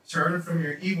 Turn from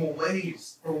your evil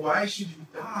ways, for why should you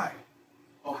die?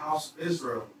 O house of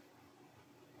Israel.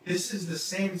 This is the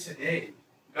same today.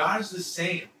 God is the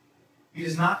same. He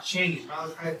does not change.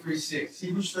 Malachi 3:6,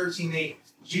 Hebrews 13:8.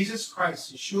 Jesus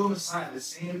Christ, Yeshua Messiah, the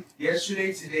same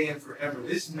yesterday, today, and forever.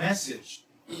 This message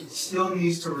still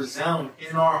needs to resound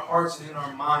in our hearts and in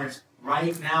our minds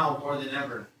right now more than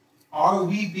ever. Are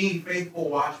we being faithful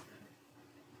watchmen?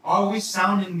 Are we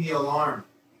sounding the alarm?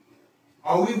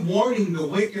 Are we warning the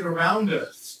wicked around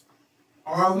us?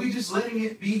 Or are we just letting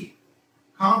it be?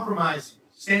 Compromising,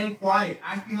 staying quiet,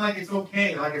 acting like it's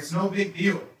okay, like it's no big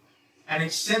deal, and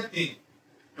accepting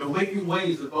the wicked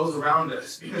ways of those around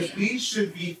us. Because we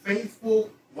should be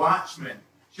faithful watchmen.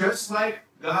 Just like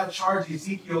God charged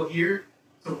Ezekiel here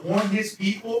to warn his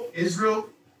people, Israel,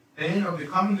 then of the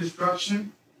coming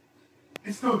destruction,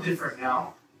 it's no different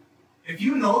now. If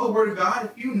you know the word of God,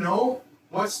 if you know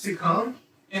what's to come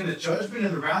in the judgment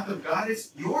and the wrath of God,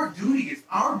 it's your duty, it's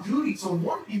our duty to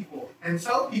warn people and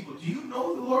tell people, do you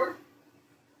know the Lord?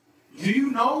 Do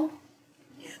you know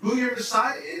who your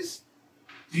Messiah is?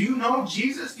 Do you know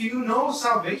Jesus? Do you know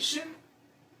salvation?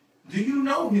 Do you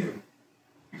know him?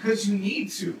 Because you need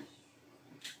to.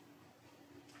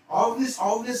 All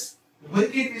this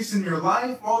wickedness in your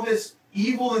life, all this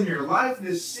evil in your life,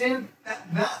 this sin,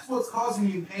 that's what's causing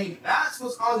you pain. That's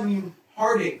what's causing you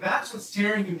heartache. That's what's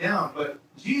tearing you down. But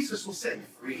Jesus will set you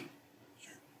free.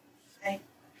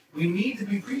 We need to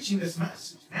be preaching this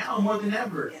message now more than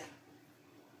ever.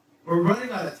 We're running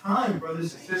out of time,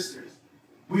 brothers and sisters.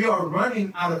 We are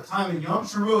running out of time, and Yom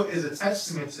Teru'ah is a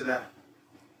testament to that.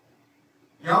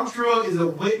 Yom Teru'ah is a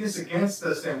witness against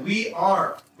us, and we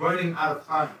are running out of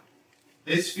time.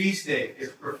 This feast day is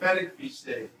a prophetic feast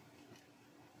day.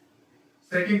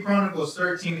 2 Chronicles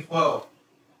 13:12.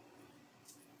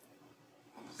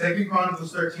 2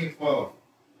 Chronicles 13:12.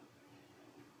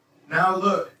 Now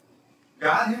look,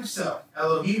 God himself,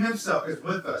 Elohim himself, is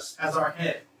with us as our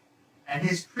head, and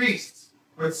his priests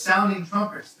with sounding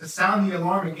trumpets to sound the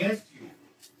alarm against you.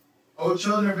 O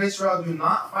children of Israel, do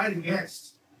not fight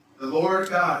against the Lord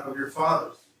God of your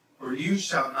fathers, for you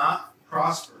shall not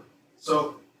prosper.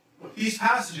 So, with these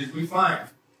passages we find,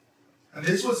 and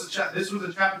this was a chapter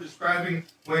describing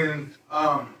when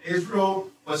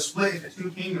Israel was split into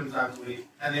two kingdoms, I believe,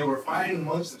 and they were fighting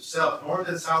amongst themselves. North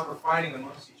and south were fighting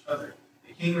amongst each other.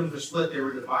 The kingdoms were split; they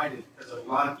were divided because of a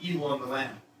lot of evil in the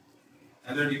land.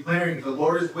 And they're declaring, the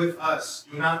Lord is with us.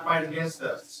 Do not fight against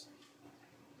us.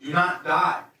 Do not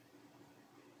die.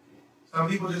 Some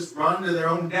people just run to their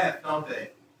own death, don't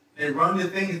they? They run to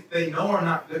things they know are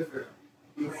not good for them.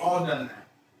 We've all done that.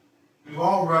 We've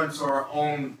all run to our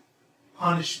own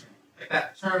punishment. Like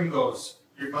that term goes,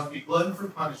 there must be glutton for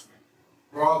punishment.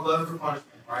 We're all glutton for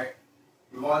punishment, right?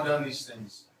 We've all done these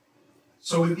things.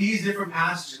 So with these different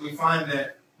passages, we find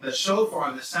that the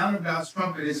shofar, the sound of God's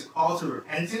trumpet, is a call to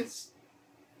repentance.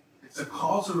 It's a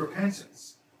call to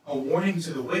repentance, a warning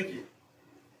to the wicked,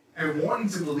 a warning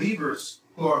to believers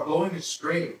who are going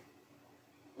astray.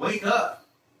 Wake up.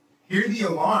 Hear the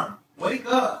alarm. Wake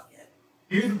up.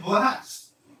 Hear the blast.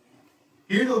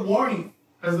 Hear the warning,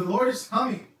 because the Lord is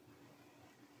coming.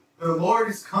 The Lord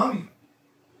is coming.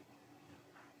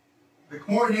 The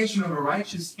coronation of a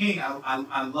righteous king.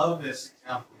 I love this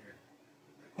example here.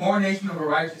 The coronation of a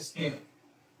righteous king.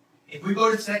 If we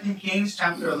go to 2 Kings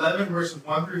chapter 11, verses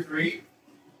 1 through 3,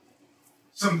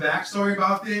 some backstory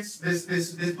about this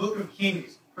book of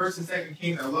Kings, 1st and 2nd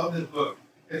Kings, I love this book.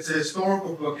 It's a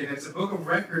historical book, and it's a book of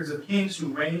records of kings who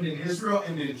reigned in Israel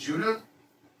and in Judah,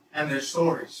 and their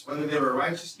stories, whether they were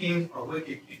righteous kings or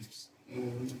wicked kings.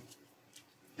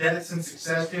 Deaths and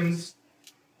successions.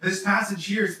 This passage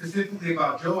here is specifically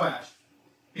about Joash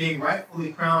being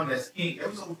rightfully crowned as king. There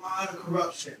was a lot of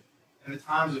corruption in the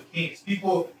times of kings.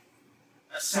 People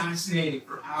assassinating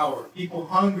for power. People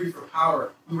hungry for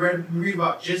power. We read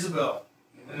about Jezebel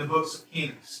in the books of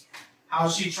Kings. How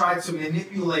she tried to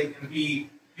manipulate and be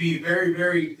very,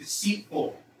 very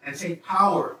deceitful and take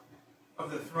power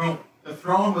of the throne. The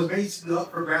throne was basically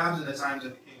up for grabs in the times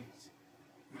of the kings.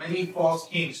 Many false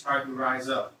kings tried to rise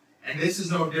up. And this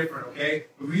is no different, okay?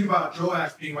 We read about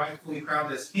Joash being rightfully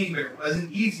crowned as king, but it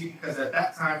wasn't easy because at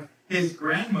that time, his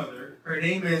grandmother, her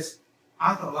name is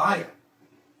Athaliah.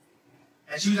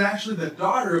 And she was actually the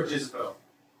daughter of Jezebel.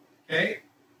 Okay?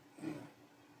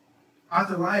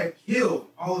 Athaliah killed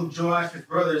all of Joash's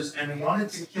brothers and wanted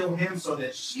to kill him so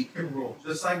that she could rule,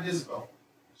 just like Jezebel.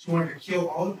 She wanted to kill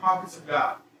all the prophets of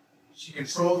God. She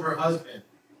controlled her husband,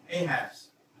 Ahaz,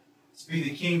 to be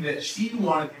the king that she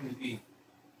wanted him to be.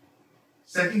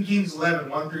 2 Kings 11,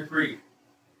 1 through 3.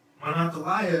 When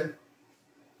Athaliah,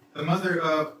 the mother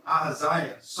of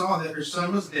Ahaziah, saw that her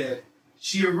son was dead,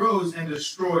 she arose and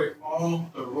destroyed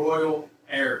all the royal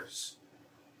heirs.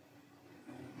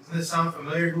 Doesn't this sound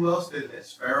familiar? Who else did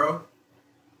this? Pharaoh,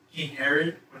 King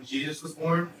Herod, when Jesus was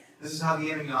born. This is how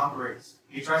the enemy operates.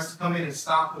 He tries to come in and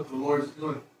stop what the Lord is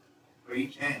doing, but he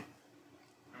can't.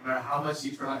 No matter how much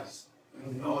he tries.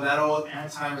 Oh, that old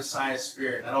anti-Messiah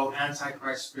spirit, that old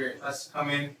anti-Christ spirit tries to come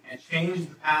in and change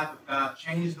the path of God,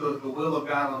 change the will of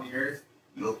God on the earth.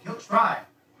 He'll try,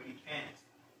 but he can't.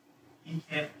 He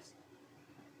can't.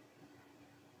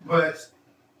 But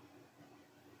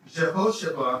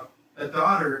Jehoshaphat, the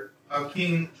daughter of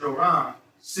King Joram,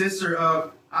 sister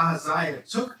of Ahaziah,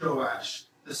 took Joash,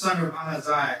 the son of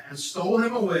Ahaziah, and stole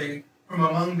him away from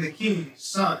among the king's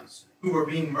sons who were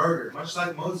being murdered, much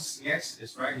like Moses in the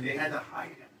Exodus, right? They had to hide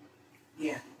him.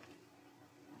 Yeah.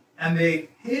 And they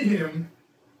hid him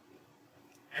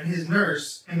and his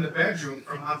nurse in the bedroom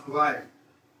from Athaliah,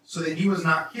 so that he was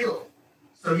not killed.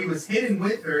 So he was hidden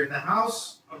with her in the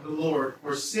house of the Lord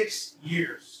for 6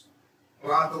 years,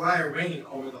 while Athaliah reigned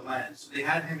over the land. So they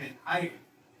had him in hiding.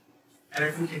 And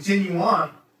if we continue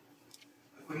on,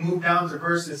 if we move down to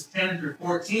verses 10 through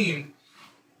 14,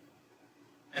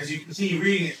 as you continue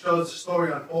reading, it shows the story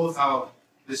unfolds how,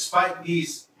 despite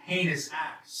these heinous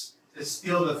acts to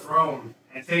steal the throne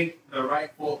and take the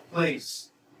rightful place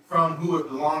from who it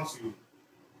belonged to,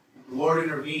 the Lord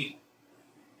intervened,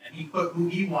 and he put who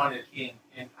he wanted king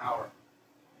in power.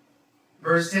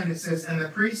 Verse 10, it says, "And the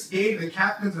priests gave the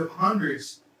captains of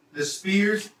hundreds the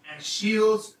spears and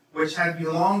shields which had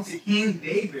belonged to King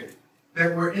David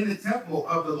that were in the temple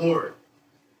of the Lord.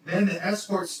 Then the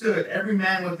escort stood, every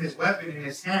man with his weapon in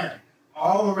his hand,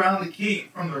 all around the king,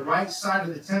 from the right side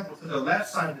of the temple to the left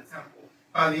side of the temple,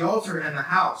 by the altar and the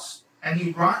house. And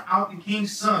he brought out the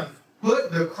king's son,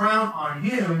 put the crown on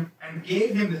him, and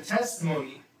gave him the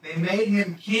testimony. They made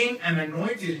him king and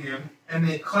anointed him, and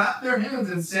they clapped their hands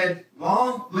and said,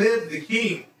 'Long live the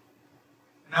king.'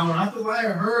 Now when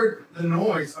Athaliah heard the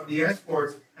noise of the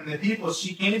escorts and the people,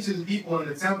 she came to the people in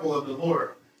the temple of the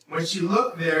Lord. When she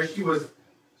looked there, there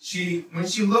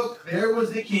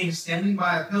was the king standing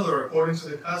by a pillar according to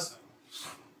the custom.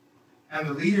 And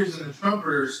the leaders and the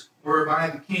trumpeters were by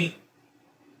the king.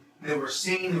 They were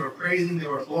singing, they were praising, they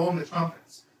were blowing the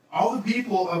trumpets. All the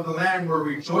people of the land were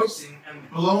rejoicing and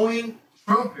blowing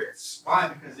trumpets. Why?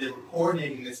 Because they were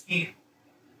coordinating this king.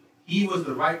 He was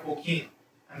the rightful king.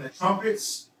 And the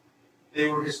trumpets, they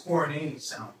were his coronating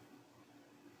sound.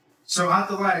 So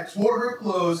Athaliah tore her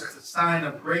clothes as a sign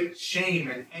of great shame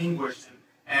and anguish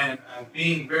and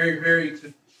being very, very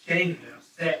ashamed and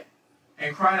upset,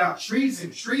 and cried out,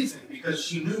 'Treason, treason,' because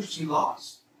she knew she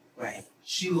lost. Right.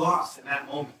 She lost in that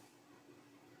moment.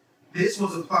 This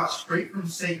was a plot straight from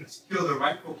Satan to kill the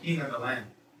rightful king of the land.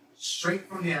 Straight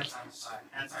from the anti-Messiah,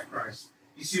 Antichrist.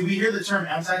 You see, we hear the term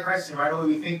Antichrist, and right away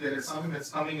we think that it's something that's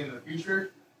coming in the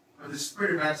future. But the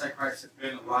spirit of Antichrist has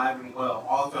been alive and well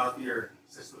all throughout the earth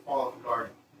since the fall of the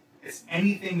garden. It's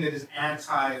anything that is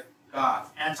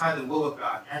anti-God, anti the will of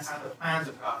God, anti the plans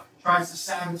of God, tries to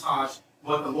sabotage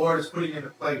what the Lord is putting into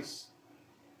place.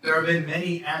 There have been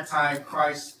many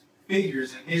anti-Christ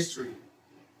figures in history.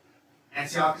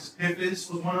 Antiochus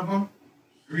Epiphanes was one of them.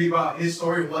 You read about his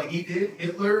story, what he did,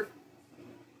 Hitler,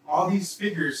 all these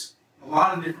figures, a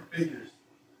lot of different figures.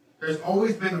 There's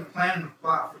always been a plan and a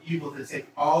plot for evil to take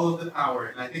all of the power,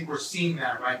 and I think we're seeing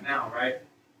that right now, right?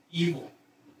 Evil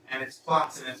and its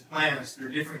plots and its plans through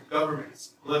different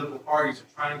governments, political parties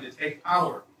are trying to take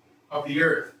power of the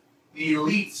earth. The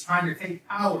elites trying to take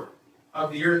power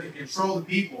of the earth and control the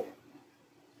people.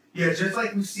 Yeah, just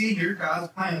like we see here,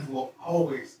 God's plans will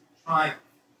always triumph.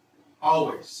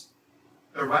 Always.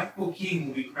 The rightful king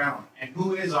will be crowned. And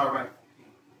who is our rightful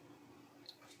king?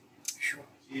 Sure.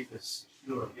 Jesus.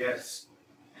 Sure, yes.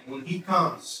 And when he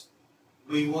comes,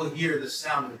 we will hear the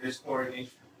sound of his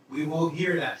coronation. We will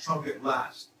hear that trumpet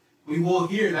blast. We will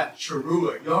hear that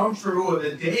Teru'ah, Yom Teru'ah,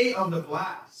 the day of the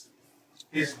blast.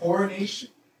 His coronation.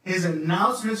 His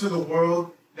announcement to the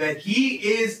world that he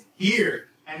is here.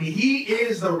 And he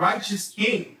is the righteous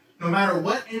king. No matter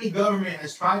what any government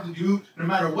has tried to do, no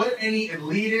matter what any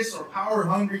elitist or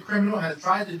power-hungry criminal has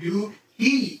tried to do,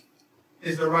 he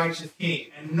is the righteous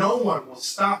king. And no one will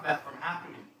stop that from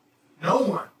happening. No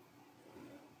one.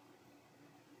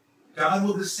 God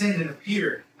will descend and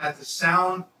appear at the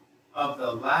sound of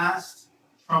the last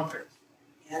trumpet.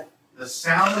 Yep. The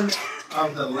sound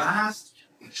of the last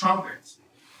trumpet.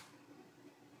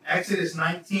 Exodus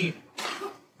 19,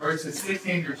 verses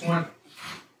 16 through 20.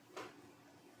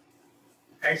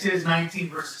 Exodus 19,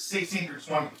 verses 16 through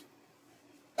 20.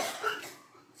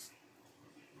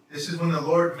 This is when the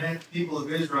Lord met the people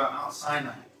of Israel at Mount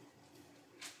Sinai.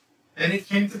 Then it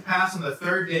came to pass on the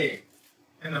third day,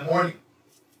 in the morning,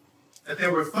 that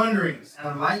there were thunderings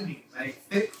and lightnings and a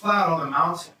thick cloud on the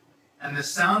mountain, and the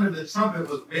sound of the trumpet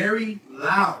was very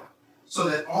loud, so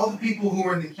that all the people who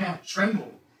were in the camp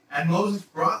trembled. And Moses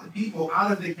brought the people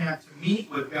out of the camp to meet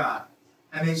with God,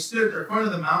 and they stood in front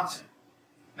of the mountain.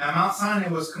 Now Mount Sinai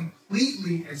was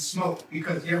completely in smoke,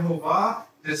 because Jehovah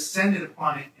descended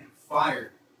upon it in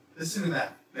fire. Listen to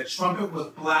that. The trumpet was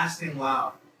blasting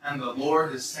loud, and the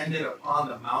Lord descended upon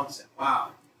the mountain. Wow.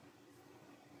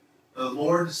 The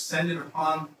Lord descended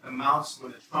upon the mountain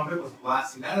when the trumpet was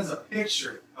blasting. That is a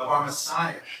picture of our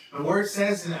Messiah. The word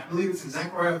says, and I believe it's in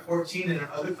Zechariah 14 and in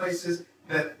other places,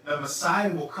 that the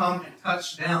Messiah will come and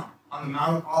touch down on the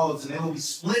Mount of Olives, and it will be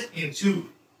split in two.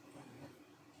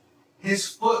 His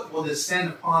foot will descend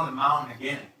upon the mountain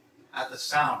again at the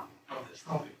sound of the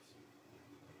trumpet.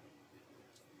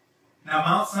 Now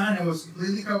Mount Sinai was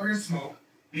completely covered in smoke,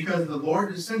 because the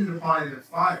Lord descended upon it in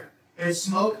fire. Its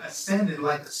smoke ascended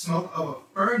like the smoke of a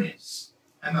furnace,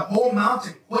 and the whole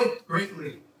mountain quaked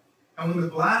greatly. And when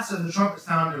the blast of the trumpet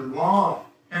sounded long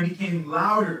and became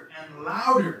louder and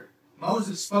louder,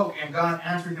 Moses spoke, and God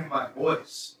answered him by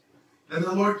voice. Then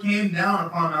the Lord came down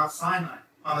upon Mount Sinai,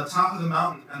 on the top of the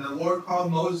mountain, and the Lord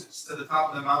called Moses to the top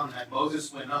of the mountain, and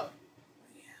Moses went up.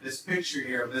 This picture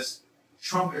here of this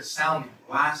trumpet sounding,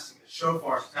 blasting, the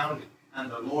shofar sounding,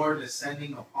 and the Lord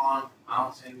descending upon the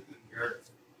mountain in the earth.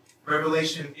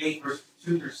 Revelation 8, verses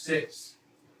 2 through 6.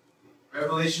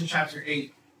 Revelation chapter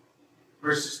 8,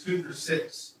 verses 2 through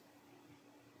 6.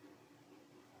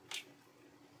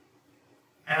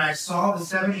 And I saw the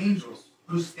 7 angels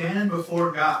who stand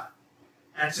before God,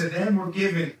 and to them were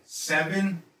given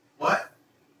 7, what?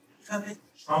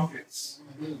 Trumpets.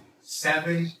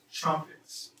 7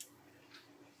 trumpets.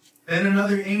 Then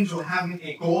another angel, having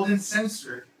a golden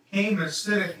censer, came and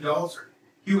stood at the altar.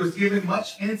 He was given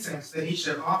much incense that he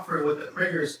should offer it with the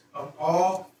prayers of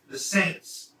all the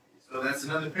saints. So that's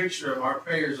another picture of our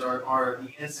prayers are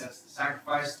the incense, the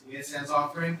sacrifice, the incense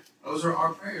offering. Those are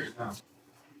our prayers now.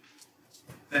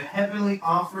 The heavenly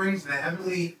offerings, the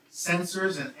heavenly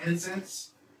censers and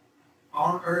incense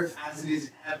on earth as it is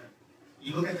in heaven.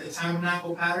 You look at the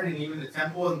tabernacle pattern and even the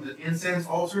temple and the incense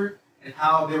altar, and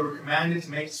how they were commanded to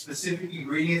make specific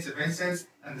ingredients of incense,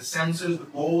 and the censers, the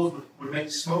bowls, would make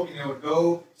smoke, and they would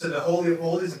go to the Holy of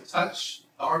Holies and touch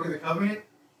the Ark of the Covenant.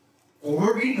 Well,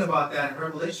 we're reading about that in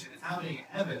Revelation. It's happening in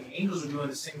heaven. The angels are doing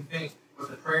the same thing with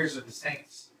the prayers of the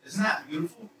saints. Isn't that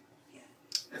beautiful?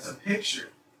 It's a picture.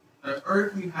 The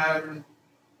earthly pattern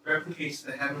replicates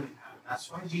the heavenly pattern.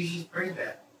 That's why Jesus prayed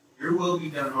that. Your will be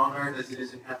done on earth as it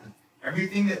is in heaven.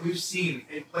 Everything that we've seen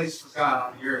take place for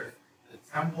God on the earth, the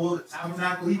temple, the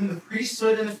tabernacle, even the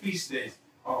priesthood and the feast days,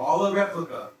 are all a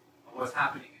replica of what's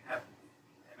happening in heaven.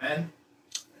 Amen?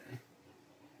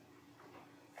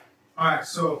 Alright,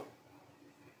 so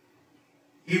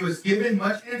he was given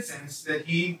much incense that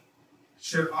he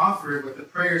should offer it with the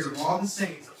prayers of all the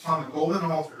saints upon the golden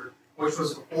altar, which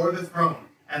was before the throne.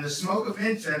 And the smoke of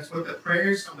incense with the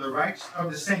prayers of the righteous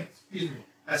of the saints,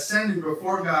 ascended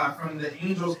before God from the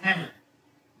angel's hand.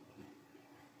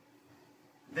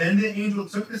 Then the angel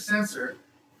took the censer,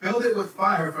 filled it with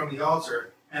fire from the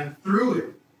altar, and threw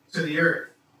it to the earth.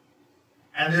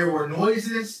 And there were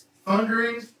noises,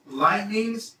 thunderings,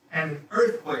 lightnings, and an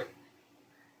earthquake.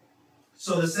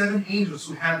 So the 7 angels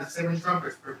who had the 7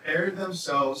 trumpets prepared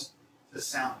themselves to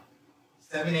sound.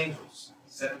 7 angels,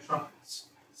 7 trumpets.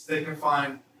 So they can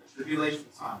find the tribulation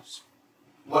times.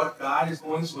 What God is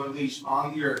going to unleash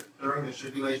on the earth during the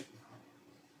tribulation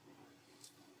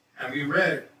time. And we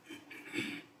read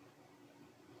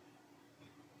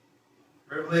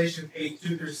Revelation 8,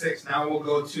 2 through 6. Now we'll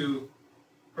go to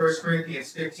 1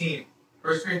 Corinthians 15.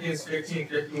 1 Corinthians 15,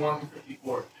 51 through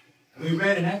 54. And we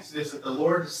read in Exodus that the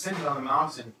Lord descended on the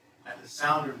mountain at the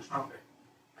sound of the trumpet.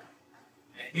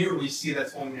 And here we see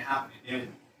that's going to happen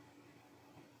again.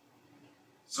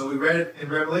 So we read in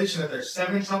Revelation that there's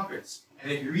 7 trumpets.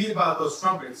 And if you read about those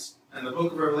trumpets in the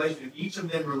book of Revelation, each of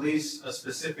them release a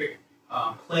specific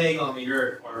plague on the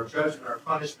earth, or a judgment or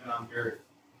punishment on the earth.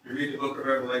 If you read the book of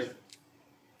Revelation.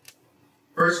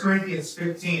 1 Corinthians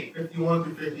 15, 51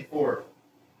 through 54.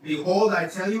 Behold, I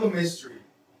tell you a mystery.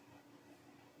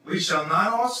 We shall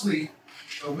not all sleep,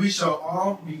 but we shall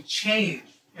all be changed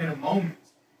in a moment,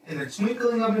 in the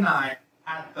twinkling of an eye,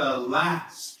 at the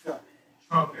last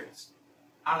trumpet.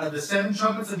 Out of the 7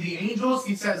 trumpets of the angels,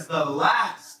 he says the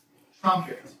last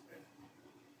trumpet.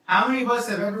 How many of us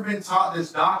have ever been taught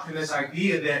this doctrine, this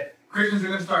idea that Christians are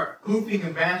going to start poofing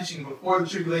and vanishing before the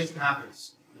tribulation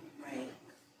happens? Right.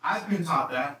 I've been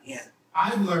taught that. Yeah.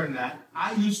 I've learned that.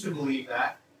 I used to believe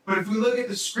that. But if we look at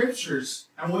the scriptures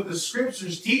and what the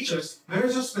scriptures teach us,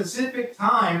 there's a specific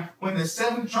time when the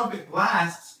 7th trumpet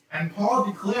blasts, and Paul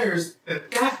declares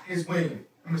that that is when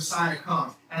the Messiah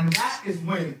comes. And that is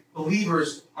when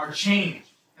believers are changed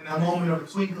in the moment of the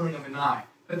twinkling of an eye.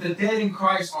 But the dead in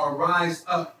Christ are raised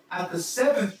up at the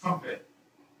seventh trumpet.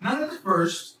 Not at the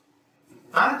first,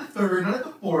 not at the third, not at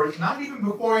the fourth, not even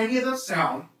before any of them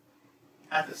sound.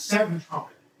 At the seventh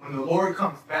trumpet, when the Lord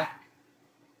comes back.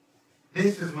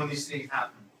 This is when these things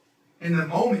happen. In the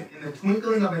moment, in the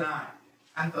twinkling of an eye,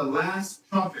 at the last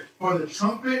trumpet. For the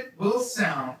trumpet will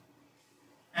sound,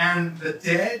 and the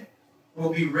dead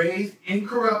will be raised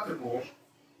incorruptible,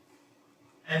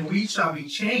 and we shall be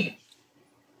changed.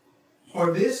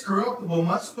 For this corruptible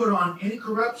must put on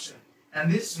incorruption,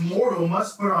 and this mortal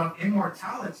must put on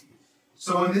immortality.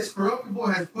 So when this corruptible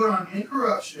has put on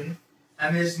incorruption,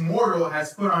 and this mortal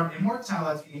has put on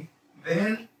immortality,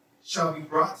 then shall be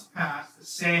brought to pass the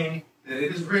saying that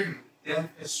it is written, death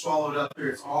is swallowed up here.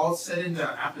 It's all said and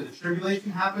done. After the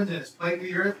tribulation happens and it's plagued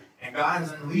the earth, and God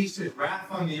has unleashed his wrath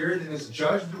on the earth and has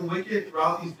judged the wicked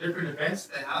throughout these different events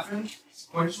that happen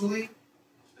sequentially,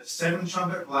 the seventh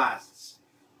trumpet blasts.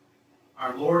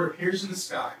 Our Lord appears in the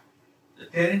sky. The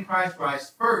dead in Christ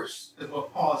rise first, is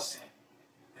what Paul is saying.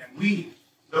 And we,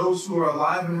 those who are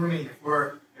alive and remain,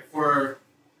 if we're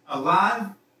alive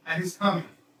at his coming,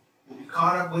 will be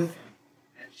caught up with him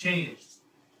and changed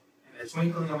in the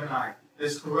twinkling of an eye.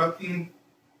 This corrupting,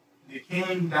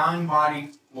 decaying, dying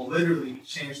body will literally be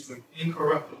changed to an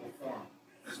incorruptible form,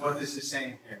 is what this is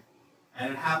saying here.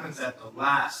 And it happens at the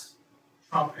last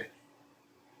trumpet.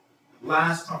 The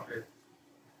last trumpet.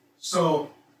 So,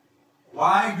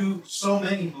 why do so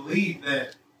many believe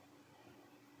that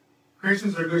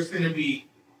Christians are just going to be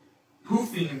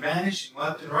poofing and vanishing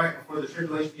left and right before the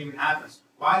tribulation even happens?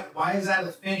 Why is that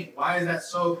a thing? Why is that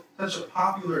such a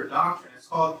popular doctrine? It's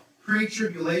called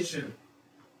pre-tribulation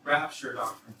rapture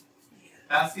doctrine.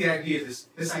 That's the idea.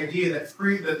 This idea that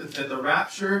the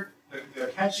rapture, the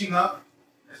catching up,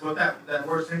 is what that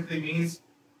word simply means,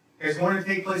 is going to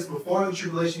take place before the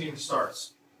tribulation even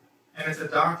starts. And it's a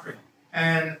doctrine.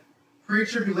 And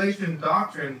pre-tribulation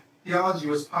doctrine theology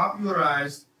was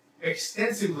popularized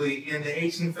extensively in the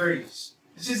 1830s.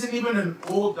 This isn't even an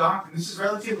old doctrine. This is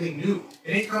relatively new.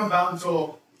 It didn't come about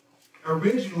until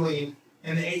originally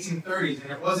in the 1830s,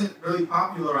 and it wasn't really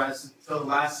popularized until the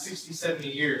last 60, 70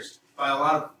 years by a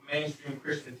lot of mainstream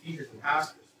Christian teachers and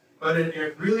pastors. But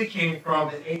it really came from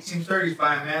the 1830s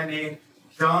by a man named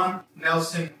John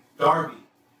Nelson Darby.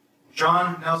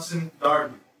 John Nelson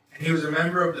Darby. And he was a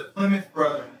member of the Plymouth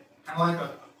Brethren, kind of like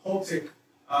a cultic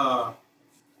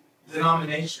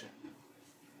denomination.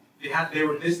 They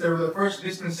were the first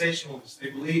dispensationalists. They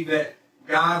believed that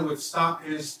God would stop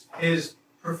his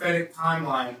prophetic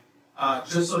timeline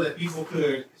just so that people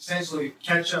could essentially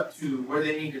catch up to where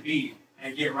they need to be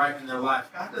and get right in their life.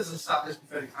 God doesn't stop his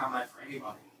prophetic timeline for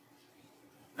anybody.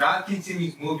 God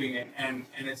continues moving, and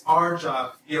it's our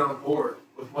job to get on board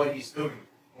with what he's doing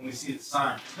when we see the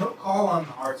sign. He'll call on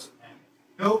the hearts of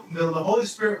men. The Holy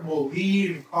Spirit will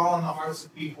lead and call on the hearts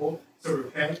of people to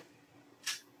repent.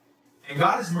 And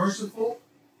God is merciful.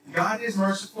 God is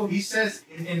merciful. He says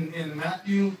in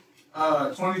Matthew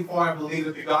 24, I believe,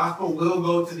 that the gospel will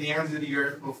go to the ends of the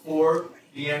earth before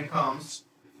the end comes.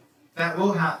 That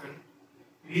will happen.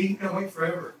 He can wait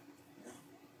forever.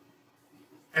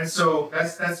 And so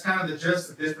that's kind of the gist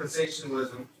of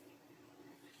dispensationalism.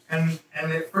 And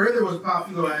it further was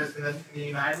popularized in the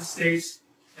United States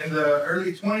in the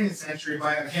early 20th century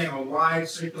by, again, a wide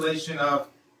circulation of,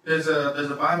 there's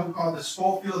a Bible called the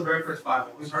Schofield Reference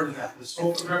Bible. Who's heard of that? The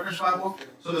Schofield Reference Bible?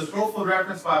 So the Schofield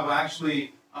Reference Bible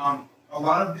actually, a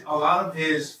lot of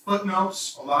his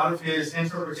footnotes, a lot of his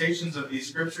interpretations of these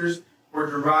scriptures were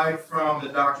derived from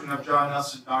the doctrine of John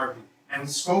Nelson Darby. And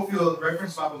the Schofield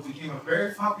Reference Bible became a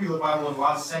very popular Bible in a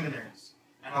lot of seminaries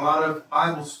and a lot of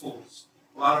Bible schools.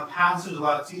 A lot of pastors, a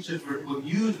lot of teachers would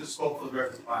use the Schofield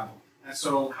Reference Bible. And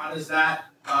so how does that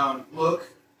look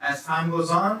as time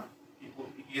goes on? People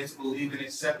begin to believe and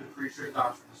accept the pre-trib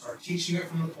doctrine and start teaching it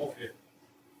from the pulpit.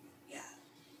 Yeah.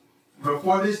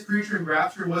 Before this pre-trib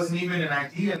rapture wasn't even an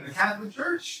idea in the Catholic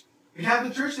Church. The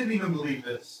Catholic Church didn't even believe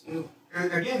this.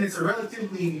 Again, it's a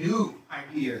relatively new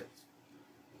idea.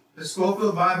 The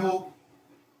Schofield Bible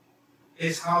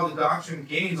is how the doctrine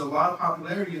gains a lot of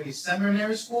popularity in these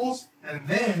seminary schools. And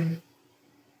then,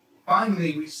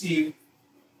 finally, we see,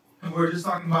 and we were just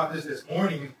talking about this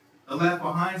morning, the Left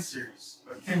Behind series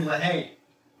of Tim LaHaye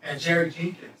and Jerry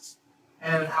Jenkins,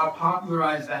 and how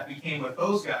popularized that became with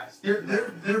those guys.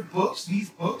 Their books, these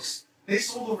books, they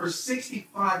sold over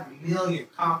 65 million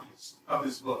copies of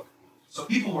this book. So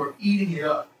people were eating it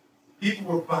up.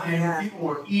 People were buying it. People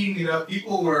were eating it up.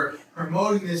 People were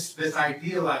promoting this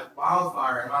idea like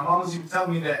wildfire. And my mom was even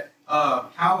telling me that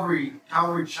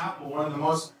Calvary Chapel, one of the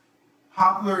most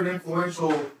popular and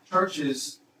influential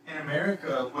churches in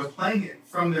America, was playing it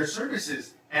from their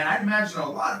services. And I'd imagine a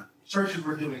lot of churches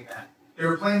were doing that. They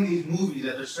were playing these movies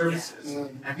at their services. Yeah.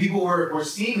 And people were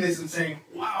seeing this and saying,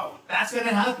 wow, that's going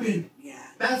to happen. Yeah.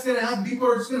 That's going to happen.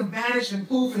 People are just going to vanish and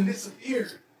poof and disappear.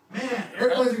 Man,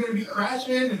 airplanes are going to be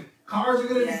crashing and cars are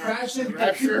going to be crashing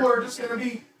because people are just going to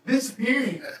be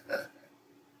disappearing.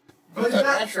 But the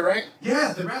rapture, right?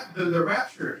 Yeah, the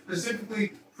rapture,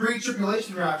 specifically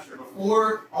pre-tribulation rapture,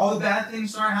 before all the bad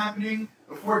things start happening,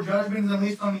 before judgment is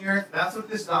unleashed on the earth. That's what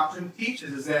this doctrine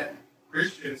teaches, is that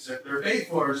Christians, if they're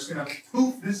faithful, are just going to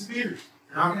poof, disappear.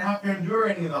 They're not going to have to endure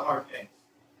any of the hard things.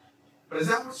 But is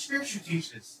that what Scripture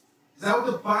teaches? Is that what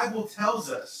the Bible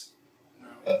tells us?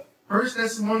 No. 1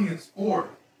 Thessalonians 4,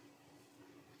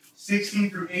 16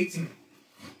 through 18.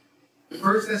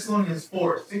 1 Thessalonians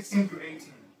 4, 16 through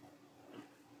 18.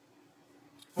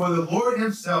 For the Lord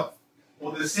himself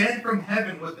will descend from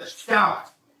heaven with a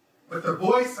shout, with the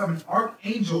voice of an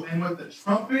archangel, and with the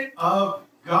trumpet of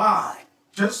God.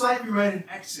 Just like we read in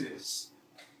Exodus.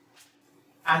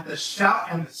 At the shout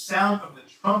and the sound of the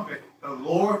trumpet, the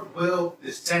Lord will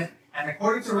descend. And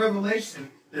according to Revelation,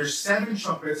 there's 7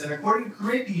 trumpets. And according to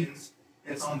Corinthians,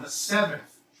 it's on the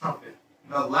 7th trumpet.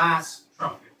 The last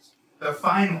trumpet. The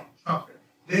final trumpet.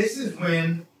 This is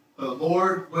when the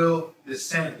Lord will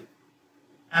descend.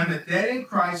 And the dead in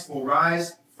Christ will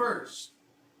rise first.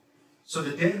 So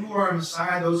the dead who are in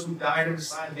Messiah, those who died in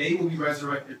Messiah, they will be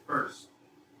resurrected first.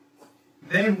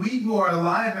 Then we who are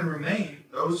alive and remain,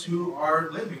 those who are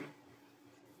living,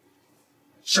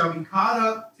 shall be caught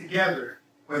up together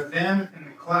with them in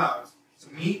the clouds to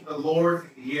meet the Lord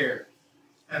in the air.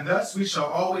 And thus we shall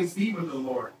always be with the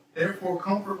Lord. Therefore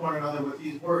comfort one another with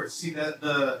these words. See that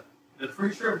the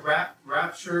preacher of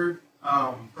rapture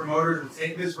promoters will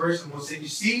take this verse and will say, you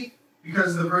see,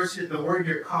 because of the verse here, the word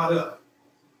here, caught up.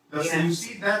 They'll say, you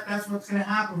see, that's what's going to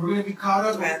happen. We're going to be caught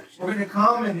up. We're going to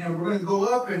come and we're going to go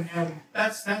up, and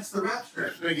that's the rapture.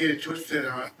 That's going to get it twisted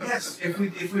on. Yes, if we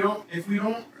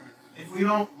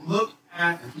don't look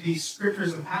at these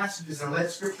scriptures and passages and let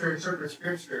Scripture interpret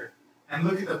Scripture and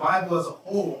look at the Bible as a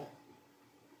whole,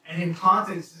 and in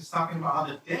context, it's talking about how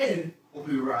the dead will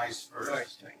be raised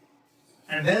first.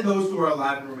 And then those who are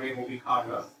alive and remain will be caught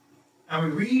up. And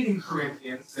we read in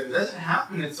Corinthians that it doesn't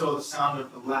happen until the sound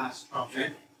of the last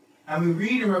trumpet. And we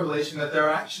read in Revelation that there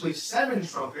are actually 7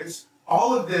 trumpets,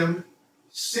 all of them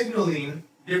signaling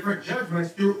different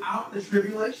judgments throughout the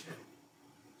tribulation.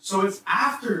 So it's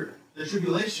after the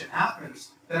tribulation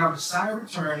happens that our Messiah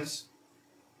returns,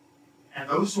 and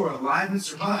those who are alive and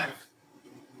survive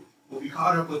will be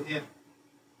caught up with him.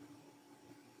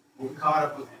 Will be caught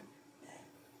up with him.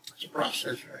 It's a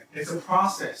process, right? It's a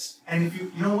process. And if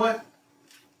you know what?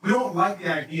 We don't like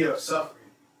the idea of suffering.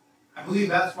 I believe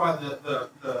that's why the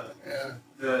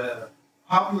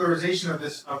popularization of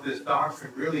this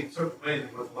doctrine really took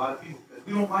wind with a lot of people. Because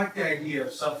we don't like the idea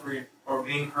of suffering or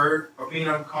being hurt or being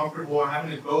uncomfortable or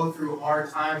having to go through hard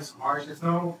times, harshness.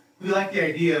 No, we like the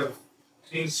idea of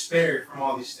being spared from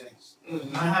all these things.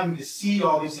 Not having to see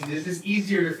all these things. It's just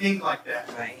easier to think like that.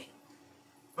 Right.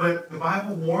 But the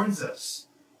Bible warns us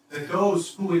that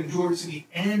those who endure to the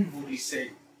end will be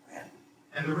saved.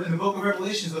 And in the book of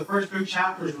Revelation, the first 3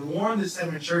 chapters warn the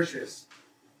 7 churches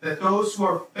that those who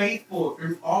are faithful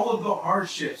through all of the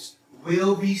hardships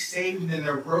will be saved, and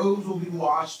their robes will be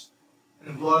washed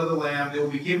in the blood of the Lamb. They will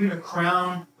be given a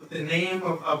crown with the name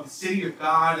of the city of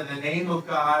God and the name of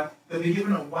God. They'll be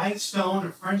given a white stone,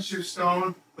 a friendship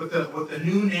stone with the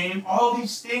new name. All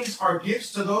these things are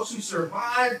gifts to those who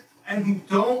survive and who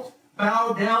don't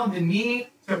bow down the knee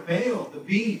to Baal, the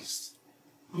beast.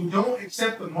 Who don't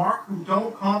accept the mark, who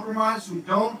don't compromise, who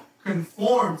don't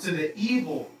conform to the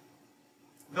evil.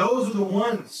 Those are the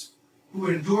ones who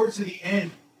endure to the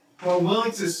end, who are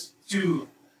willing to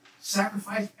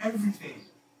sacrifice everything,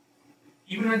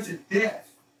 even unto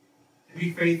death, to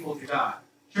be faithful to God.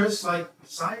 Just like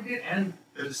Messiah did and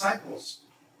the disciples.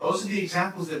 Those are the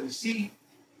examples that we see.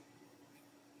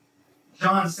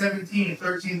 John 17,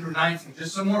 13 through 19.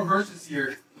 Just some more verses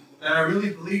here that I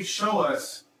really believe show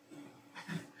us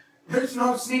there's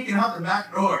no sneaking out the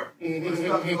back door when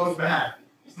stuff goes bad.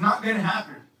 It's not going to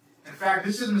happen. In fact,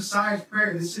 this is Messiah's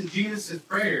prayer. This is Jesus'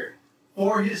 prayer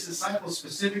for his disciples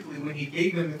specifically when he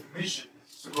gave them the permission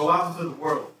to go out into the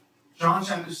world. John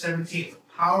chapter 17 is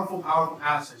a powerful, powerful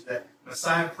passage that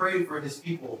Messiah prayed for his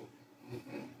people.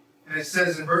 And it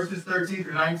says in verses 13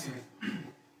 through 19,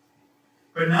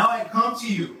 But now I come to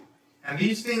you, and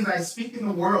these things I speak in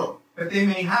the world, that they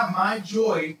may have my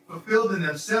joy fulfilled in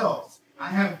themselves. I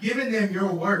have given them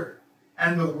your word,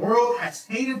 And the world has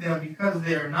hated them because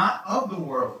they are not of the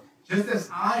world, just as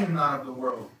I am not of the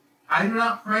world. I do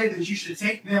not pray that you should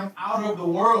take them out of the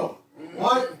world.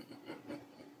 What?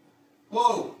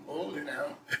 Whoa. Hold it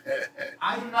now.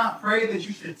 I do not pray that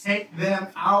you should take them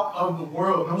out of the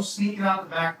world. No sneaking out the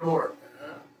back door.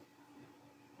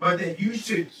 But that you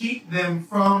should keep them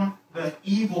from the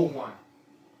evil one.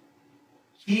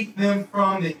 Keep them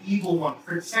from the evil one.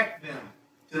 Protect them.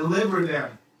 Deliver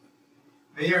them.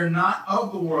 They are not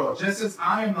of the world, just as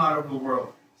I am not of the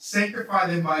world. Sanctify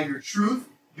them by your truth.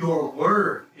 Your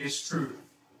word is truth.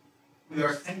 We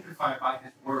are sanctified by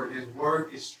his word. His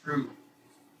word is truth.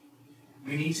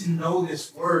 We need to know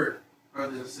this word,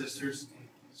 brothers and sisters,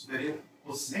 so that it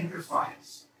will sanctify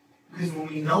us. Because when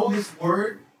we know this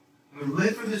word, when we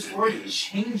live for this word, it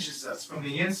changes us from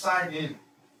the inside in.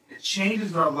 It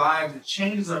changes our lives. It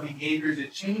changes our behaviors.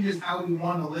 It changes how we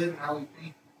want to live and how we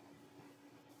think.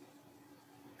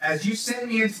 As you sent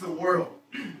me into the world,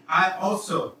 I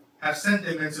also have sent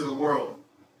them into the world.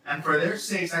 And for their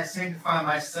sakes I sanctify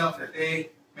myself, that they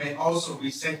may also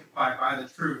be sanctified by the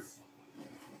truth.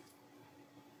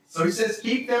 So he says,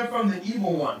 keep them from the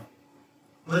evil one.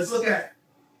 Let's look at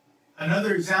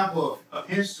another example of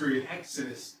history in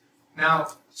Exodus. Now,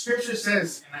 Scripture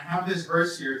says, and I have this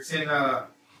verse here, it's in,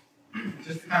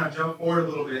 just to kind of jump forward a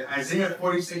little bit, Isaiah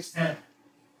 46:10.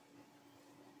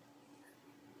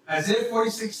 Isaiah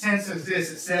 46:10 says this,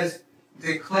 it says,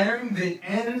 declaring the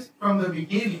end from the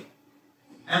beginning,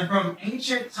 and from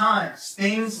ancient times,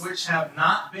 things which have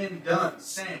not been done,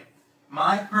 saying,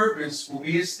 my purpose will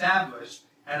be established,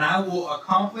 and I will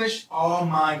accomplish all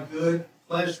my good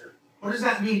pleasure. What does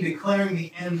that mean, declaring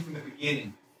the end from the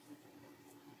beginning?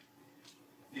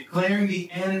 Declaring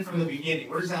the end from the beginning.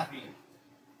 What does that mean?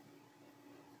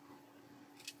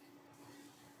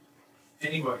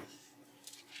 Anybody?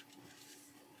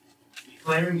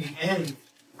 Declaring the end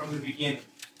from the beginning.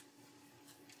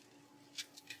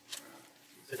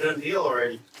 It's a done deal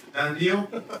already. Done deal?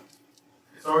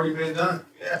 It's already been done.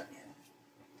 Yeah.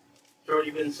 It's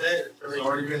already been said. It's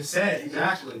already been said,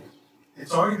 exactly.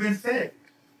 It's already been said.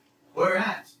 Where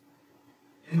at?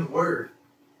 In the Word.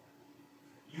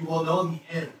 You will know the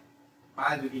end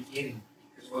by the beginning,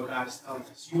 is what God is telling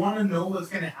us. You want to know what's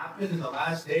going to happen in the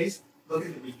last days? Look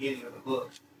at the beginning of the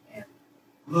book.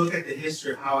 Look at the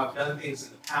history of how I've done things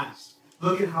in the past.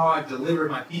 Look at how I've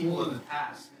delivered my people in the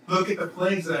past. Look at the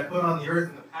plagues that I put on the earth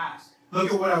in the past.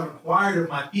 Look at what I've required of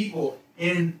my people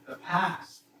in the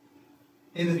past.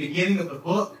 In the beginning of the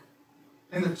book.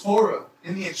 In the Torah.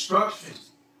 In the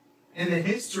instructions. In the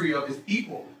history of his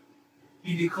people.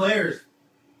 He declares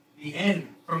the end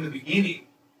from the beginning.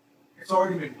 It's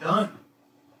already been done.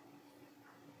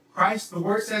 Christ, the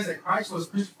word says that Christ was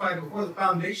crucified before the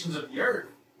foundations of the earth.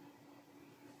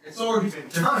 It's already been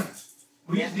done.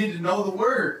 We just need to know the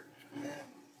word.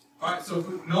 All right, so if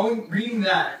we, reading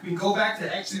that, if we go back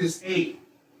to Exodus 8.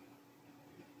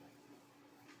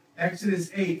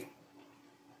 Exodus 8.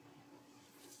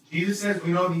 Jesus says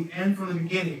we know the end from the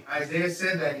beginning. Isaiah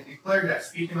said that. He declared that,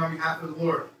 speaking on behalf of the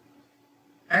Lord.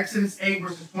 Exodus 8,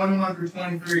 verses 21 through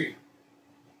 23.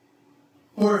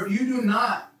 For if you do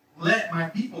not let my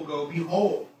people go,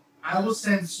 behold, I will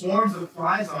send swarms of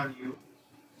flies on you,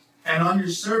 and on your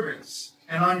servants,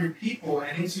 and on your people,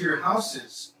 and into your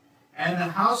houses. And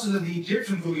the houses of the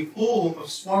Egyptians will be full of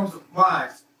swarms of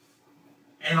flies,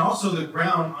 and also the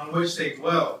ground on which they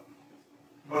dwell.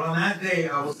 But on that day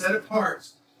I will set apart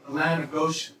the land of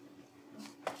Goshen.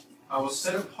 I will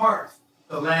set apart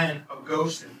the land of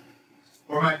Goshen,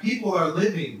 where my people are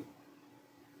living,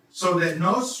 so that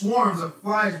no swarms of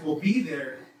flies will be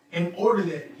there, in order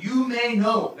that you may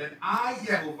know that I,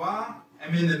 Yehovah,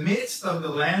 am in the midst of the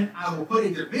land. I will put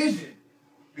a division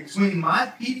between my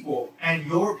people and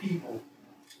your people.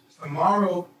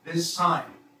 Tomorrow, this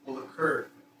time will occur.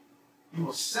 He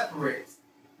will separate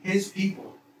his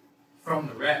people from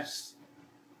the rest.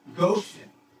 Goshen.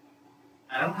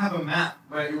 I don't have a map,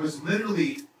 but it was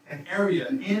literally an area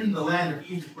in the land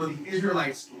of Egypt where the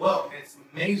Israelites dwelt. And it's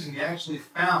amazing. They actually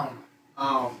found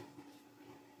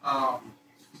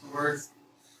words.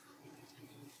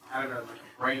 I don't know, like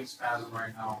a brain spasm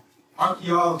right now.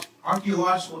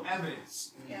 Archaeological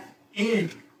evidence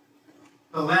in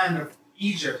the land of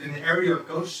Egypt, in the area of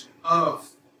Goshen, of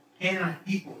Canaanite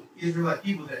people, Israelite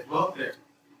people that dwelt there.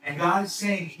 And God is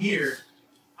saying here,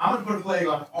 I'm going to put a plague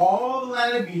on all the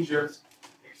land of Egypt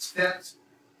except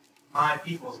my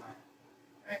people's land.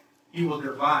 Right? He will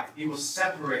divide. He will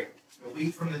separate the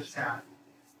wheat from the chaff.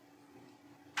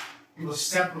 He will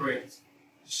separate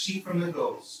the sheep from the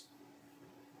goats.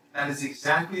 That is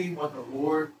exactly what the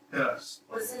Lord does.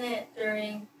 Wasn't it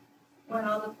during when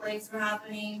all the plagues were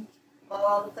happening while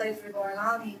all the plagues were going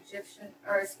on, the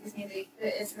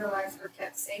Israelites were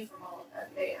kept safe from all of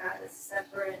that. They had a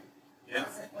separate. Yeah.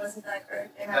 Wasn't that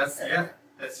correct? They had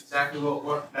That's exactly what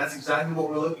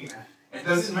we're looking at. It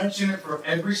doesn't mention it for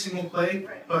every single plague,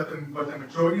 Right. but the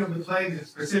majority of the plagues it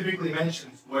specifically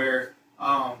mentions where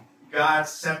God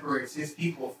separates His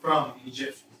people from the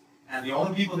Egyptians, and the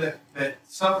only people that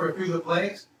suffer through the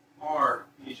plagues are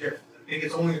the Egyptians. I think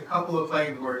it's only a couple of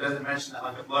plagues where it doesn't mention that,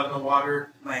 like the blood in the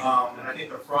water, Right. and I think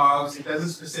the frogs. It doesn't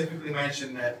specifically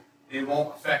mention that they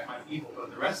won't affect my people, but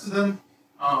the rest of them,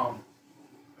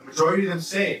 the majority of them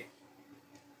say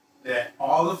that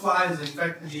all the flies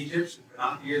infected the Egyptians, but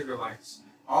not the Israelites.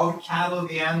 All the cattle of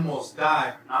the animals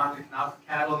died, but not the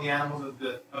cattle and the animals of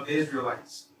the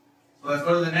Israelites. So let's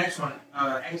go to the next one,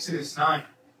 Exodus 9,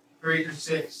 3 through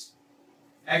 6.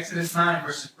 Exodus 9,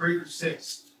 verses 3 through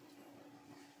 6.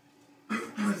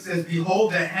 It says,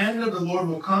 "Behold, the hand of the Lord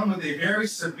will come with a very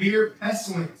severe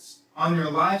pestilence on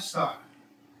your livestock,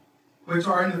 which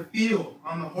are in the field,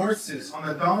 on the horses, on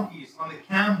the donkeys, on the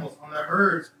camels, on the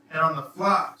herds, and on the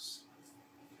flocks.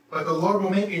 But the Lord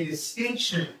will make a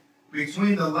distinction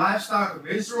between the livestock of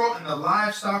Israel and the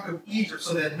livestock of Egypt,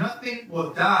 so that nothing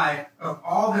will die of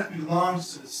all that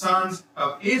belongs to the sons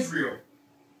of Israel."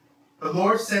 The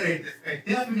Lord set a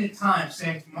definite time,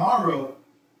 saying, "Tomorrow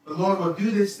the Lord will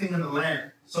do this thing in the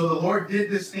land." So the Lord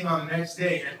did this thing on the next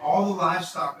day, and all the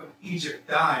livestock of Egypt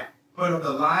died. But of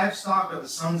the livestock of the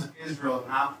sons of Israel,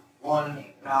 not one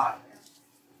died.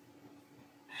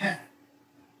 When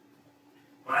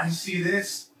I see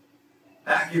this,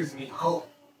 that gives me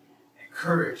hope and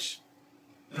courage.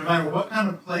 No matter what kind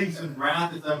of plagues and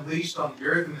wrath is unleashed on the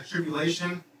earth in the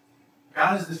tribulation,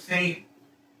 God is the same.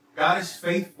 God is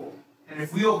faithful. And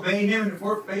if we obey Him and if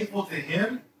we're faithful to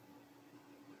Him,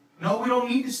 no, we don't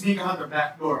need to sneak out the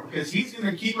back door, because He's going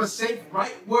to keep us safe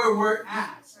right where we're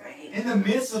at. Right. In the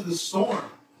midst of the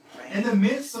storm, in the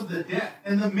midst of the death,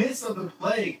 in the midst of the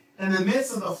plague, in the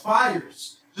midst of the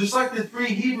fires, just like the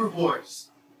 3 Hebrew boys.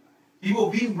 He will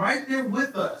be right there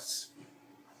with us.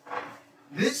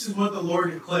 This is what the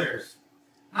Lord declares.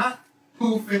 Not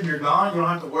poof and you're gone, you don't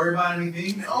have to worry about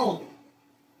anything. No.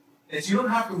 It's you don't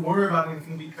have to worry about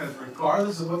anything, because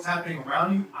regardless of what's happening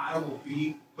around you, I will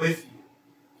be with you.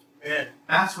 And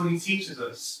that's what He teaches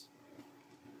us.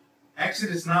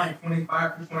 Exodus 9,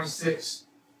 25 through 26.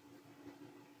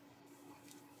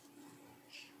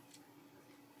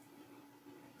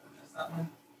 That's that one?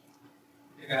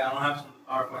 I don't have some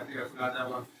PowerPoint. I think I forgot that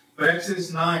one. But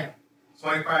Exodus 9,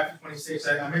 25 through 26.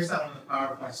 I missed that one in the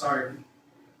PowerPoint. Sorry.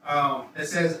 It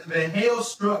says, "The hail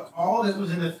struck all that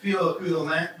was in the field through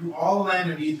all the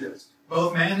land of Egypt,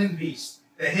 both man and beast.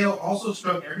 The hail also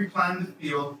struck every plant in the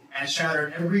field and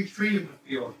shattered every tree of the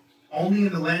field. Only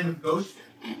in the land of Goshen,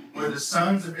 where the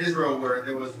sons of Israel were,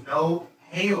 there was no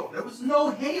hail." There was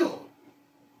no hail.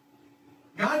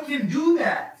 God can do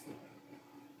that.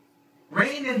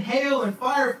 Rain and hail and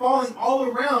fire falling all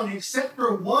around except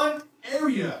for one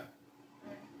area.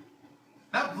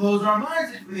 That blows our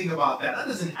minds if we think about that. That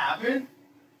doesn't happen.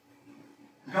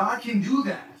 God can do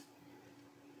that.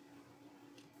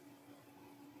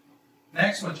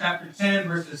 Next one, chapter 10,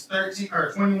 verses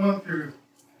 21 through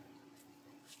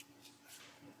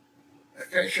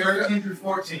 13 through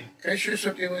 14. Can I share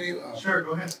something with you? Sure,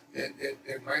 go ahead. It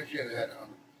reminds me of that.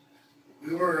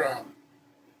 We were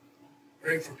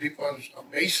praying for people on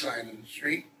baseline in the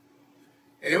street,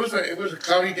 and it was a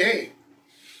cloudy day,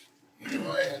 you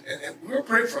know, and we were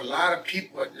praying for a lot of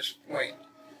people at this point,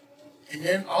 and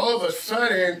then all of a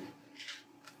sudden,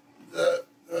 the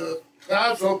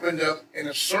clouds opened up in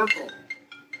a circle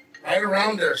right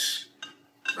around us,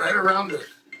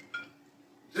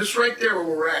 just right there where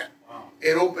we're at. Wow.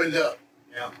 It opened up.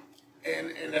 Yeah.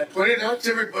 And I pointed out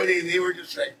to everybody, and they were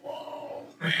just like, "Whoa,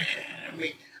 man!"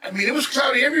 I mean, it was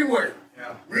cloudy everywhere.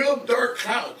 Yeah. Real dark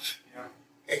clouds. Yeah.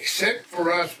 Except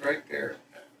for us right there.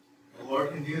 The Lord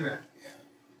can do that. Yeah.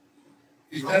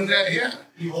 He's done that, yeah.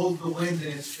 He holds the wind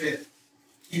in His fist.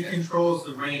 He controls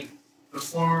the rain, the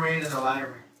former rain and the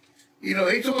latter rain. You know,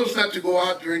 He told us not to go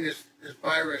out during this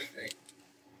virus thing,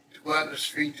 to go out in the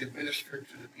street to minister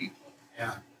to the people.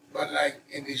 Yeah. But like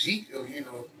in Ezekiel, you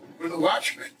know, we're the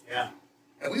watchmen. Yeah.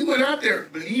 And we went out there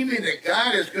believing that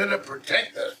God is going to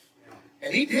protect us. Yeah.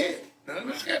 And He did. None of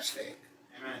us got sick.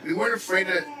 Amen. We weren't afraid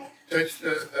to touch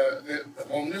the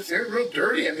homeless. They're real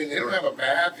dirty. I mean, they don't have a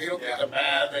bath. They don't get a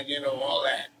bath and, you know, all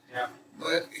that. Yeah.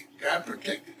 But God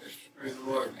protected us. Praise the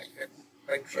Lord.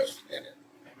 I trust in it.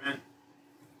 Amen.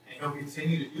 And He'll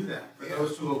continue to do that for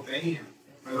those who obey Him,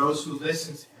 for those who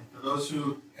listen to Him, for those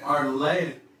who are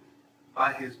led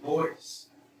by His voice.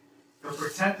 to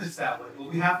protect us that way.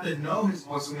 But we have to know his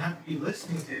voice, and we have to be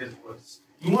listening to his voice.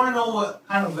 You want to know what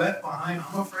kind of left behind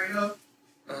I'm afraid of?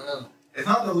 It's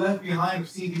not the left behind of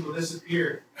seeing people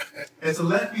disappear. It's the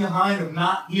left behind of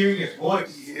not hearing his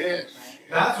voice. Yes.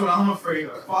 That's what I'm afraid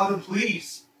of. Father,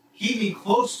 please, keep me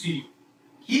close to you.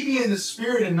 Keep me in the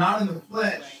spirit and not in the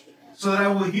flesh, so that I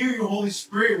will hear your Holy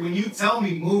Spirit when you tell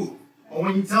me move, or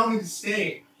when you tell me to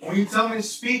stay, or when you tell me to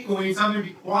speak, or when you tell me to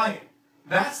be quiet.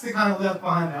 That's the kind of left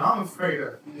behind that I'm afraid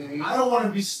of. I don't want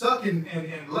to be stuck and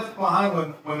left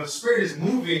behind when the Spirit is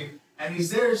moving and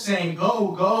he's there saying,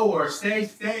 go, go, or stay,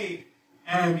 stay.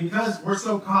 And because we're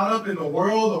so caught up in the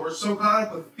world, or we're so caught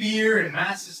up with fear and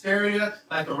mass hysteria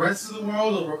like the rest of the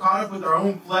world, or we're caught up with our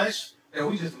own flesh, that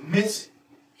we just miss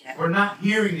it. We're not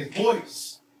hearing his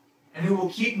voice. And he will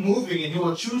keep moving, and he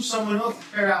will choose someone else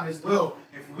to carry out his will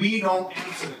if we don't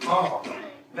answer the call.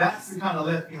 That's the kind of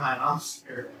left behind I'm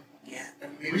scared of. Yeah. I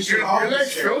mean, your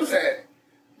life shows that.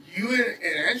 You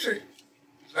and answer,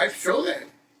 life shows that.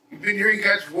 You've been hearing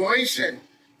God's voice, and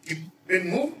you've been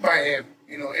moved by him.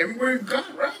 You know, everywhere you've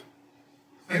gone, right?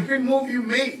 Every move you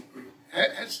made,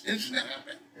 that's instant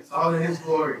happen. It's all in his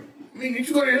glory. I mean, did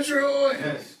you go to Israel? And,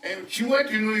 yes. And she went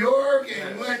to New York, and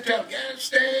yes. you went to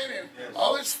Afghanistan, and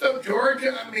all this stuff,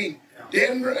 Georgia, I mean,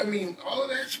 Denver, I mean, all of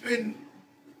that's been,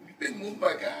 you've been moved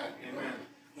by God. You know?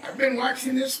 I've been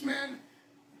watching this, man,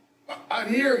 out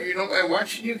here, you know, and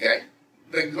watching you guys,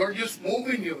 the Lord just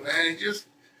moving you, man. It's just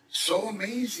so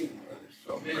amazing, brother.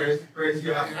 So praise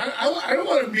God. I don't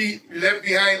want to be left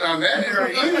behind on that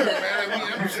area either, man. I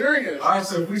mean, I'm serious. All right,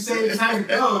 so if we say it's time to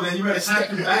go, then you better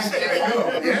pack your bags and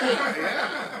go.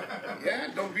 Yeah,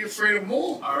 don't be afraid to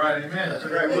move. All right, amen. That's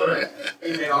right, Lord.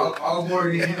 Amen. All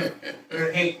glory to him.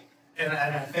 Hey, and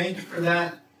I thank you for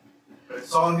that. But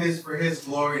it's all for his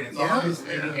glory, and it's all his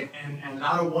leading, and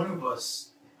not one of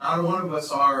us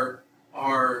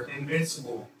are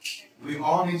invincible. We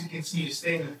all need to continue to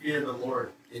stay in the fear of the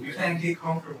Lord. We can't get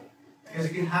comfortable, because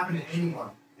it can happen to anyone.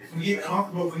 If we get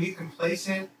comfortable, if we get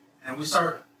complacent, and we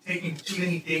start taking too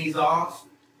many days off,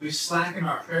 we slacken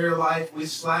our prayer life, we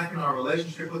slacken our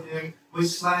relationship with him, we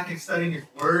slacken studying his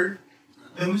word,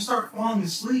 then we start falling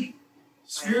asleep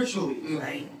spiritually.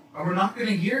 Right. And we're not going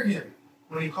to hear him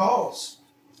when he calls.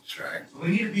 That's right. So we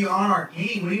need to be on our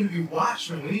game. We need to be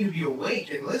watchmen. We need to be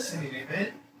awake and listening,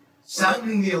 amen?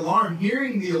 Sounding the alarm,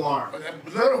 hearing the alarm. But that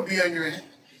blood will be on your hand.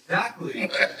 Exactly.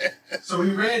 So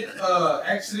we read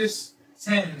Exodus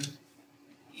 10.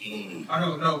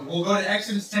 No. We'll go to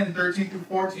Exodus 10, 13 through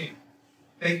 14.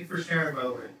 Thank you for sharing, by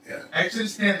the way. Yeah.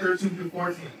 Exodus 10, 13 through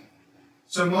 14.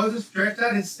 So Moses stretched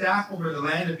out his staff over the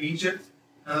land of Egypt,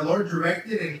 and the Lord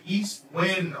directed an east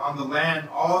wind on the land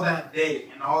all that day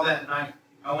and all that night.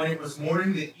 And when it was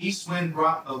morning, the east wind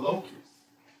brought the locusts.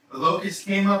 The locusts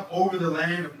came up over the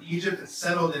land of Egypt and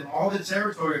settled in all the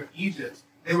territory of Egypt.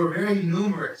 They were very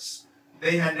numerous.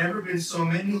 They had never been so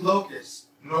many locusts,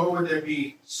 nor would there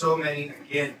be so many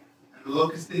again. And the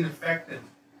locusts didn't affect them.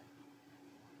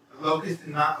 The locusts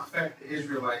did not affect the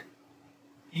Israelite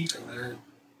people.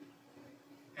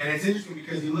 And it's interesting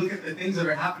because you look at the things that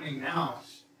are happening now.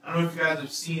 I don't know if you guys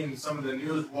have seen some of the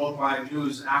news, worldwide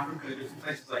news, Africa, different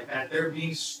places like that. They're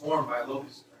being swarmed by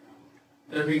locusts right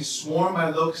now. They're being swarmed by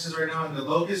locusts right now, and the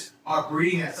locusts are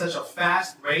breeding at such a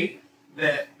fast rate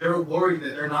that they're worried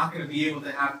that they're not going to be able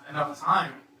to have enough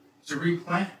time to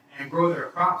replant and grow their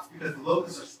crops, because the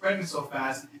locusts are spreading so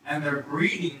fast and they're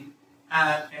breeding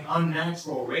at an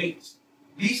unnatural rate.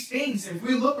 These things, if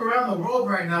we look around the world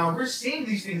right now, we're seeing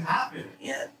these things happen.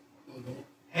 Yeah.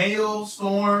 Hail,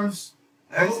 storms,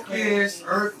 locusts,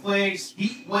 earthquakes,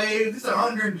 heat waves. It's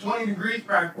 120 degrees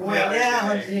practically.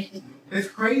 Yeah. It's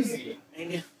crazy.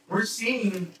 Yeah. We're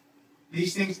seeing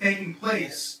these things taking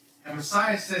place. And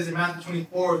Messiah says in Matthew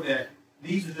 24 that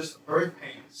these are just birth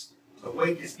pains to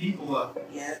wake his people up.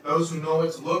 Yeah. Those who know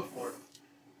what to look for.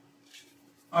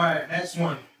 All right, next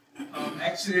one.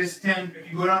 Exodus 10,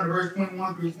 if you go down to verse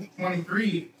 21 through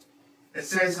 23, it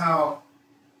says how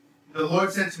the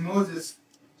Lord said to Moses,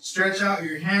 stretch out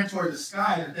your hand toward the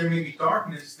sky that there may be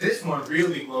darkness. This one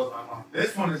really blows my mind.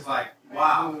 This one is like,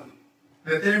 wow.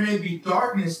 That there may be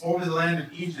darkness over the land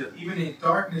of Egypt, even a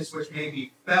darkness which may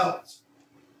be felt.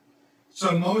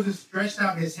 So Moses stretched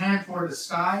out his hand toward the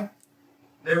sky.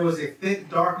 There was a thick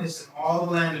darkness in all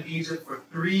the land of Egypt for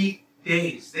 3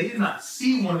 days. They did not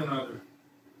see one another.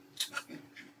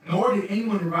 Nor did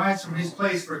anyone rise from his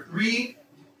place for 3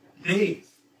 days.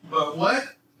 But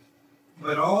what?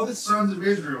 But all the sons of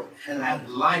Israel had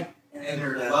light in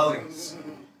their dwellings.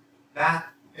 That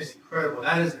is incredible.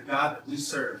 That is the God that we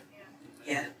serve.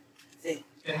 Yeah. It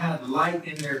had light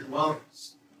in their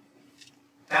dwellings.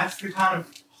 That's the kind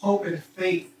of hope and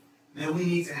faith that we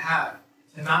need to have.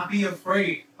 To not be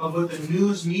afraid of what the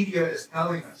news media is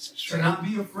telling us. To not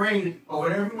be afraid of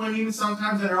what everyone, even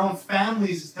sometimes in our own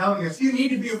families, is telling us. You need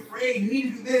to be afraid. You need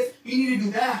to do this. You need to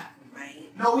do that. Right.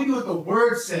 No, we do what the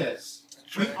Word says.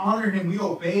 We honor Him. We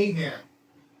obey Him.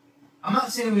 I'm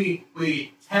not saying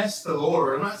we test the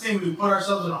Lord. I'm not saying we put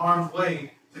ourselves in harm's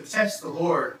way to test the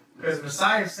Lord. Because the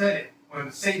Messiah said it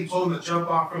when Satan told him to jump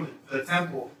off from the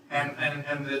temple. And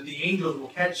the angels will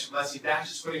catch him unless he dashes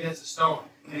his foot against a stone.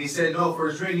 And he said, no, for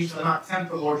it is written, you shall not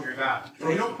tempt the Lord your God. So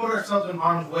we don't put ourselves in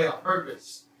harm's way on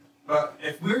purpose. But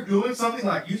if we're doing something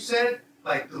like you said,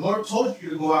 like the Lord told you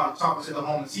to go out and talk to the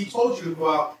homeless. He told you to go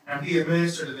out and be a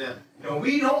minister to them. And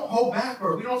we don't hold back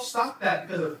or we don't stop that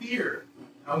because of fear.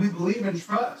 And we believe and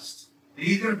trust that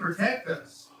He's going to protect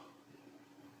us.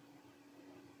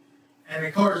 And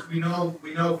of course, we know if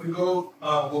we go,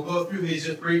 we'll go through these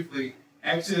just briefly.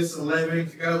 Exodus 11,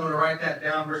 if you guys want to write that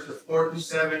down, verses 4 through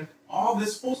 7. All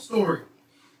this full story,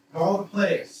 all the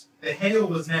plagues. The hail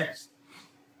was next.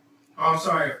 Oh, I'm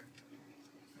sorry.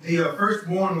 The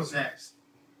firstborn was next.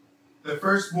 The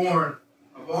firstborn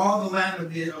of all the land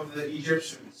of the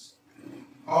Egyptians.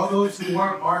 All those who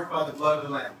weren't marked by the blood of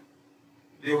the Lamb.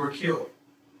 They were killed.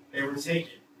 They were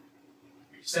taken.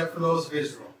 Except for those of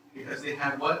Israel. Because they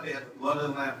had what? They had the blood of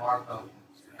the Lamb marked on them.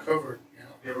 Covered. Yeah.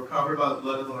 They were covered by the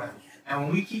blood of the Lamb. And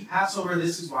when we keep Passover,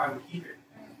 this is why we keep it.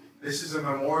 This is a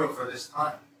memorial for this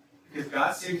time. Because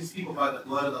God saved His people by the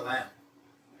blood of the Lamb.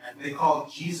 And they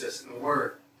called Jesus in the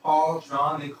Word. Paul,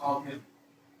 John, they called Him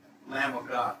Lamb of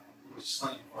God, who was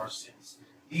slain for our sins.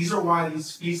 These are why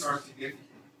these feasts are significant.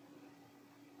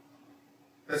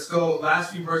 Let's go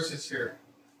last few verses here.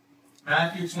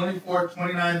 Matthew 24,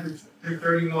 29 through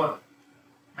 31.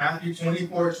 Matthew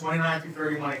 24, 29 through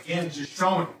 31. Again, just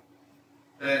showing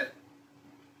that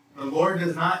the Lord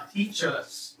does not teach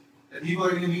us that people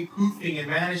are going to be poofing and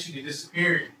vanishing and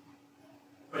disappearing.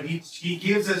 But He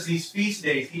gives us these feast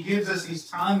days. He gives us these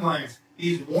timelines,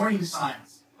 these warning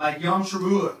signs, like Yom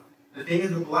Teru'ah, the day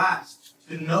of the blast,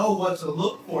 to know what to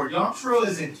look for. Yom Teru'ah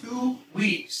is in 2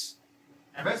 weeks.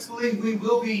 And best believe we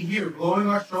will be here blowing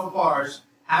our shofars,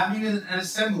 having an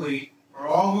assembly for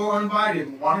all who are invited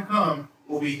and want to come.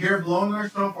 We'll be here blowing our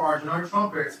shofars and our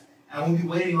trumpets, and we'll be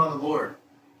waiting on the Lord.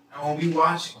 And we'll be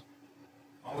watching.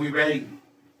 We'll be ready.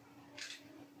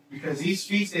 Because these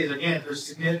feast days, again, they're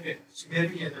significant,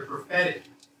 they're prophetic.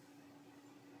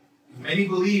 Many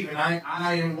believe, and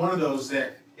I am one of those,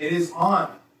 that it is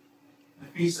on the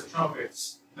Feast of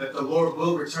Trumpets that the Lord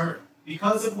will return.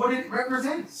 Because of what it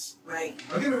represents. Right.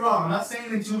 Don't get me wrong, I'm not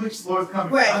saying in 2 weeks the Lord's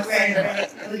coming. Right.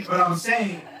 But I'm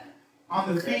saying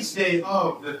on the feast day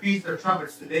of the Feast of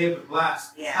Trumpets, the day of the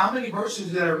blast, how many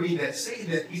verses did I read that say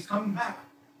that He's coming back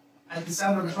at the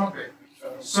sound of the trumpet?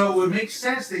 So it would make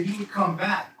sense that He would come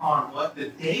back on what? The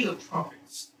day of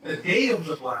trumpets. The day of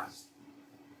the blast.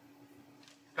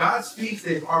 God's feast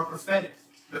days are prophetic.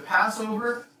 The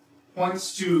Passover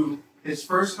points to His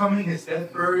first coming, His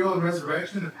death, burial, and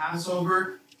resurrection. The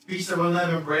Passover, Feast of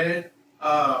Unleavened Bread,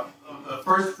 the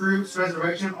first fruits,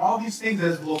 resurrection. All these things,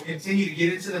 as we'll continue to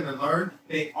get into them and learn,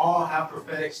 they all have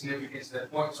prophetic significance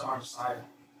that point to our Messiah.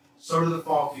 So do the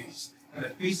fall feast. And the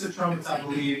Feast of Trumpets, I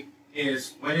believe,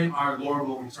 is when our Lord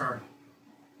will return.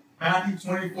 Matthew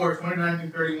 24, 29 through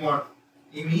 31.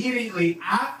 Immediately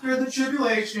after the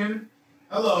tribulation,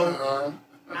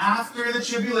 after the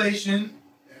tribulation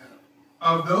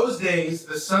of those days,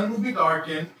 the sun will be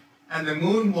darkened, and the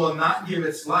moon will not give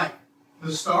its light.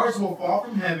 The stars will fall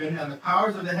from heaven, and the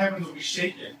powers of the heavens will be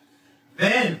shaken.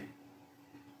 Then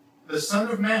the Son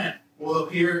of Man will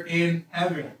appear in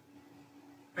heaven.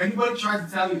 If anybody tries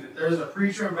to tell you that there's a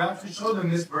preacher about to show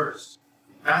them this verse,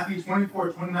 Matthew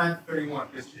 24, 29 to 31,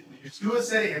 because Yeshua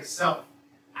said it Himself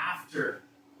after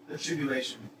the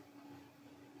tribulation.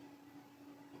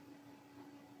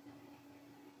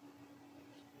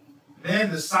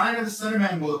 Then the sign of the Son of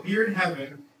Man will appear in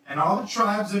heaven, and all the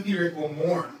tribes of the earth will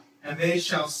mourn, and they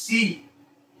shall see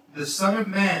the Son of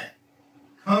Man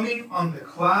coming on the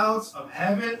clouds of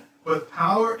heaven with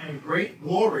power and great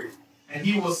glory. And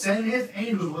He will send His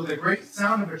angels with a great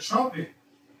sound of a trumpet,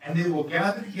 and they will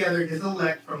gather together His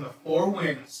elect from the 4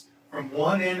 winds, from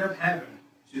one end of heaven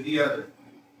to the other.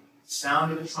 The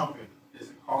sound of the trumpet is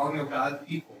the calling of God's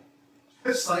people,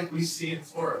 just like we see in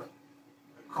Torah.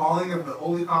 The calling of the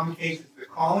holy convocations,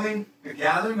 the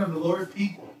gathering of the Lord's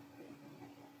people.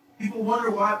 People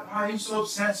wonder why are you so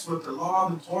obsessed with the law,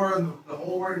 the Torah, and the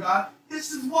whole Word of God?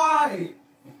 This is why.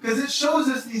 Because it shows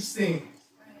us these things.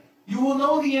 You will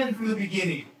know the end from the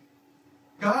beginning.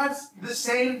 God's the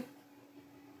same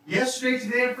yesterday,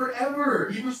 today, and forever.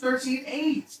 Hebrews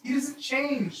 13:8. He doesn't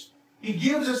change. He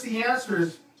gives us the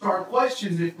answers So our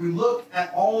question is, if we look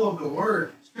at all of the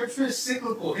word, Scripture is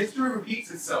cyclical. History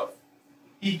repeats itself.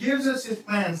 He gives us his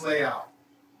plans laid out.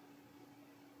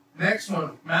 Next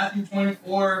one, Matthew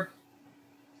 24,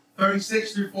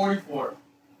 36 through 44.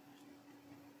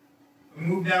 We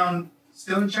move down,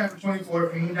 still in chapter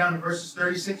 24, we move down to verses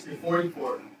 36 through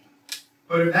 44.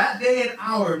 But of that day and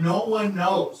hour, no one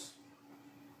knows.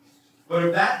 But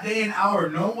of that day and hour,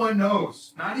 no one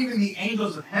knows, not even the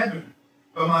angels of heaven,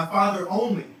 but my Father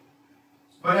only.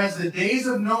 But as the days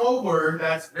of Noah were,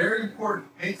 that's very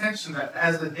important, pay attention to that.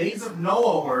 As the days of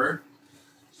Noah were,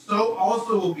 so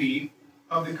also will be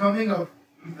of the coming of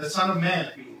the Son of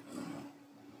Man.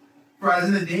 For as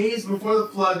in the days before the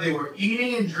flood, they were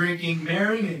eating and drinking,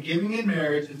 marrying and giving in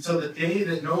marriage, until the day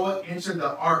that Noah entered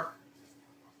the ark,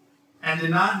 and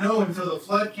did not know until the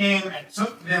flood came and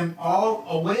took them all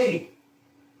away.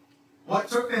 What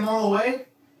took them all away?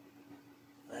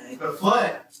 The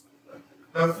flood.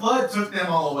 The flood took them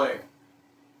all away.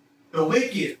 The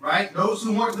wicked, right? Those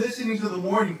who weren't listening to the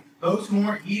warning, those who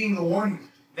weren't heeding the warning,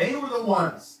 they were the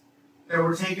ones that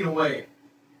were taken away.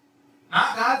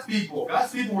 Not God's people.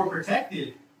 God's people were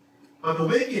protected. But the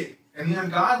wicked and the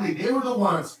ungodly, they were the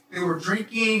ones that were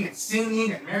drinking and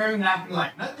singing and marrying and acting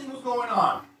like nothing was going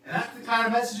on. And that's the kind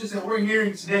of messages that we're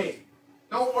hearing today.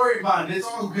 Don't worry about it. It's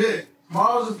all good.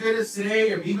 Tomorrow's as good as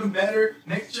today, or even better.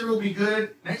 Next year will be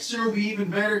good. Next year will be even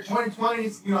better. 2020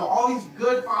 is, all these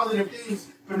good, positive things,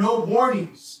 but no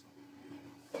warnings.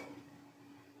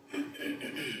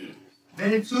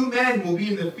 Then 2 men will be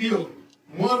in the field.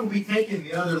 One will be taken,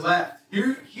 the other left.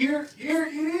 Here it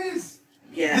is.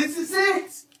 Yeah. This is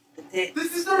it.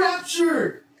 This is the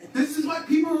rapture. This is why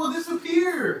people will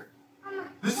disappear.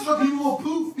 This is why people will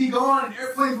poof, be gone, and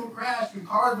airplanes will crash, and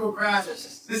cars will crash.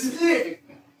 This is it.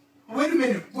 Wait a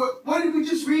minute. What did we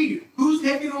just read? Who's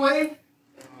taken away?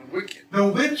 Wicked. The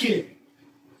wicked.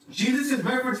 Jesus is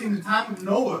referencing the time of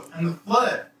Noah and the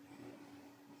flood.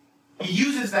 He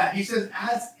uses that. He says,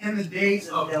 as in the days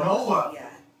of Noah,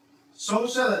 so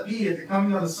shall it be at the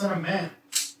coming of the Son of Man.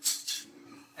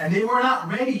 And they were not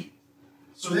ready.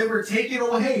 So they were taken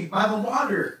away by the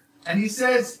water. And he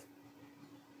says,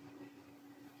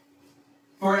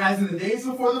 for as in the days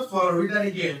before the flood, I'll read that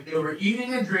again, they were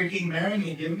eating and drinking, marrying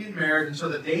and giving in marriage until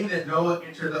the day that Noah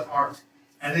entered the ark.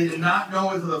 And they did not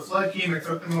know until the flood came and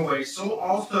took them away. So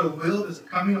also will the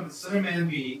coming of the Son of Man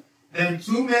be. Then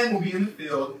 2 men will be in the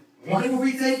field. One will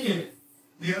be taken,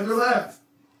 the other left.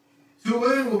 2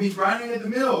 women will be grinding at the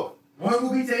mill. One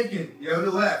will be taken, the other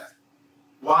left.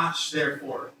 Watch,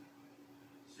 therefore,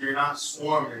 so you're not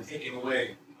swarmed and taken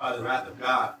away by the wrath of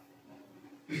God.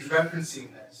 He's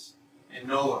referencing this in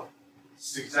Noah.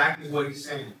 This is exactly what he's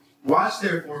saying. Watch,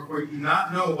 therefore, for you do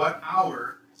not know what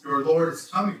hour your Lord is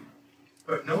coming.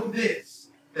 But know this,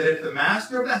 that if the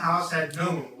master of the house had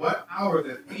known what hour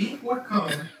the thief would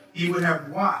come, he would have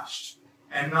watched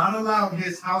and not allowed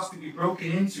his house to be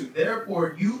broken into.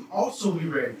 Therefore, you also be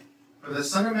ready, for the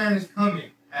Son of Man is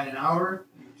coming at an hour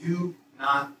you do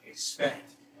not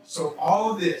expect. So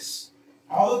all of this,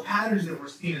 all the patterns that we're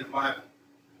seeing in the Bible,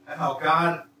 of how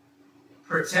God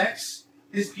protects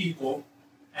his people,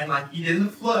 and like he did in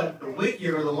the flood, the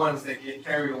wicked are the ones that get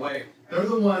carried away. They're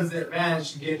the ones that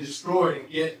vanish and get destroyed and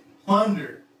get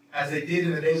plundered, as they did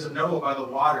in the days of Noah by the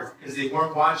water, because they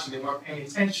weren't watching, they weren't paying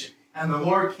attention. And the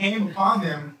Lord came upon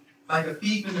them like a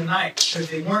thief in the night, because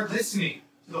they weren't listening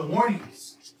to the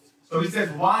warnings. So he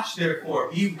says, watch therefore,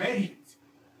 be ready,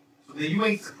 so that you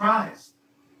ain't surprised,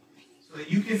 so that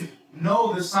you can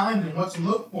know the signs and what to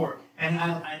look for. And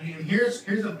here's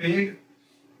a big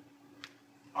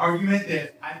argument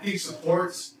that I think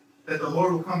supports that the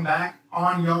Lord will come back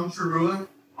on Yom Teru'ah,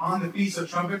 on the Feast of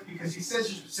Trumpets, because he says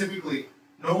specifically,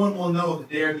 no one will know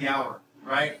the day or the hour,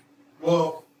 right?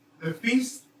 Well, the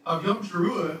Feast of Yom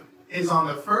Teru'ah is on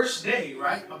the first day,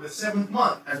 right, of the 7th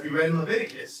month, as we read in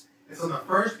Leviticus. It's on the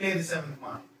first day of the 7th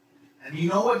month. And you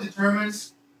know what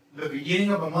determines the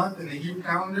beginning of a month in the Hebrew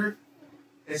calendar?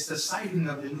 It's the sighting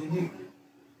of the new moon.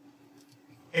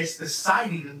 It's the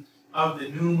sighting of the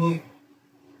new moon.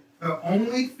 The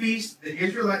only feast the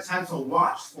Israelites had to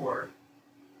watch for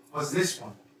was this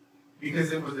one,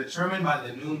 because it was determined by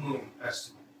the new moon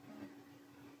festival.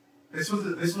 This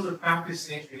was a practice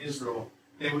in ancient Israel.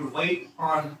 They would wait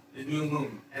on the new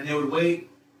moon, and they would wait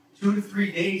 2 to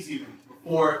 3 days even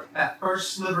before that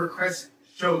first sliver crescent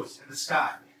shows in the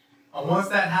sky. And once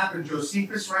that happened,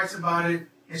 Josephus writes about it,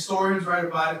 historians write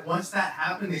about it. Once that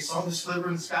happened, they saw the sliver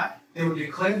in the sky. They would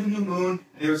declare the new moon.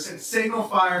 They would send signal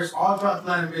fires all throughout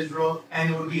the land of Israel,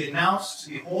 and it would be announced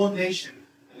to the whole nation,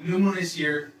 the new moon is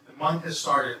here, the month has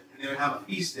started, and they would have a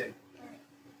feast day.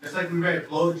 Just like we read,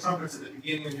 blow the trumpets at the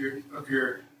beginning of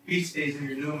your feast days and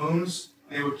your new moons,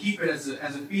 they would keep it as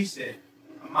a feast day,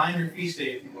 a minor feast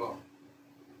day, if you will.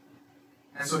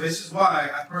 And so this is why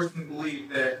I personally believe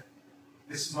that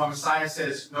this is why Messiah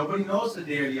says nobody knows the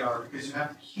day or the hour, because you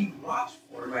have to keep watch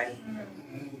for it. Right.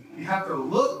 You have to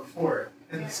look for it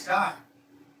in the sky.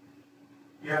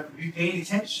 You have to be paying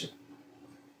attention,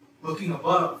 looking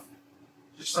above,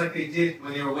 just like they did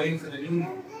when they were waiting for the new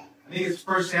moon. I think it's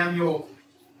 1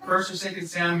 or 2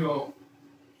 Samuel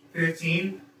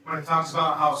 15, when it talks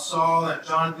about how Saul and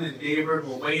Jonathan and David were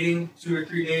waiting 2 or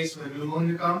 3 days for the new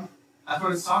moon to come. That's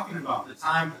what it's talking about. The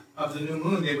time of the new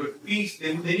moon, they would feast.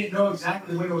 They didn't know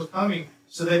exactly when it was coming,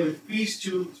 so they would feast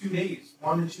 2 days,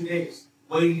 1 to 2 days,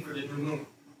 waiting for the new moon.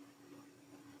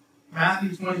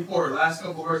 Matthew 24, last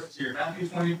couple verses here. Matthew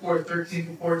 24, 13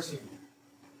 to 14.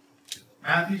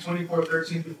 Matthew 24,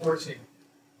 13 to 14.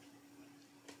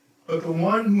 But the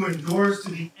one who endures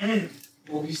to the end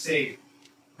will be saved.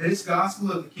 This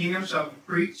gospel of the kingdom shall be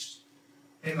preached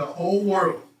in the whole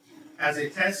world as a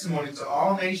testimony to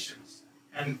all nations,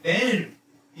 and then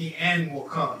the end will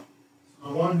come.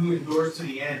 The one who endures to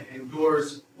the end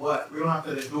endures what? We don't have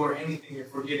to endure anything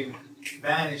if we're getting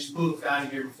banished, poofed out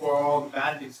of here before all the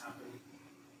bad things happen.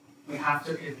 We have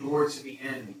to endure to the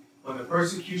end. When the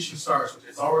persecution starts, which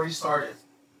it's already started,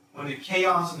 when the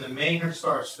chaos and the mayhem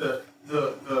starts, the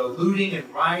looting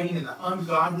and rioting and the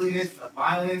ungodliness, the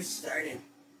violence started,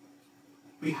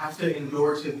 we have to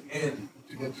endure to the end.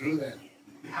 To go through that.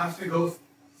 We have to go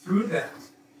through that.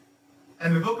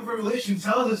 And the book of Revelation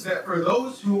tells us that for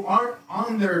those who aren't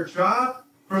on their job,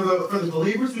 for the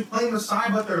believers who claim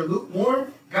Messiah but they're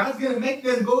lukewarm, God's going to make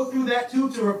them go through that too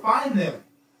to refine them.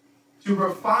 To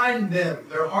refine them,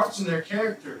 their hearts and their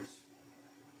characters.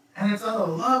 And it's out of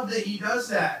love that he does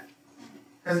that.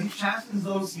 Because he chastens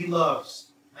those he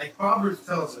loves. Like Proverbs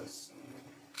tells us.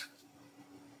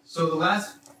 So the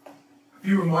last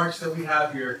few remarks that we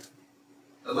have here,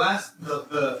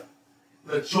 the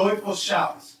joyful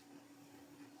shouts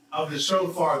of the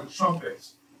shofar, the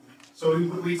trumpets. So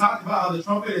we talked about how the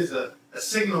trumpet is a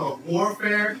signal of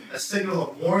warfare, a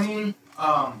signal of warning,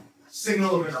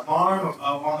 signal of an alarm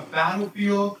on the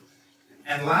battlefield.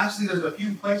 And lastly, there's a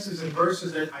few places in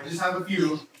verses that I just have a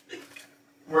few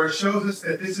where it shows us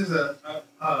that this is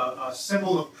a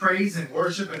symbol of praise and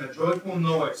worship and a joyful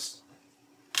noise.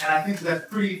 And I think that's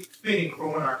pretty fitting for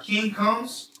when our King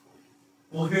comes.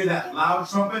 We'll hear that loud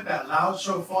trumpet, that loud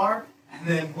shofar, and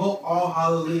then we'll all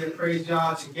hallelujah praise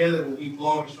God together. We'll be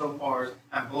blowing shofars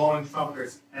and blowing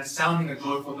trumpets and sounding a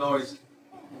joyful noise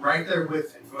right there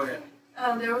with him. Go ahead.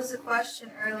 There was a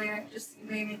question earlier, just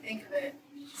made me think of it.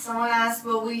 Someone asked,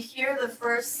 will we hear the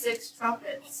first 6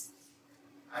 trumpets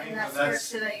in that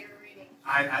scripture that you were reading?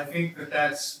 I think that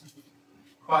that's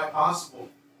quite possible.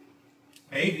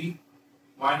 Maybe.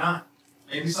 Why not?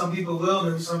 Maybe some people will,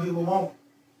 maybe some people won't.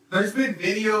 There's been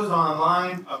videos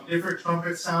online of different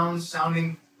trumpet sounds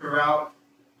sounding throughout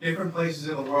different places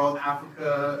in the world,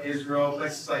 Africa, Israel,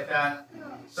 places like that.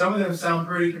 Some of them sound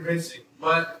pretty convincing,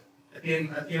 but at the end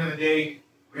of the day,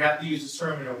 we have to use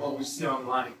discernment of what we see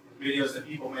online, videos that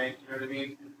people make, you know what I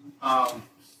mean?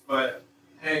 But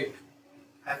hey,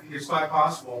 I think it's quite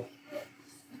possible.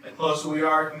 The closer we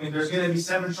are, I mean, there's going to be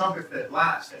 7 trumpets that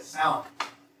blast, that sound.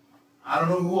 I don't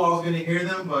know who all is going to hear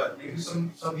them, but maybe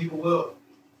some people will,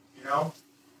 you know?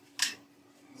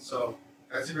 So,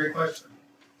 that's a great question.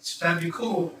 That'd be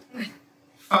cool.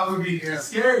 Probably be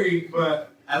scary,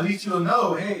 but at least you'll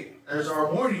know, hey, there's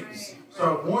our warnings.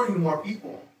 Start warning more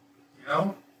people, you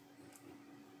know?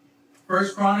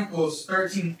 1 Chronicles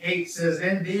 13:8 says,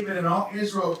 Then David and all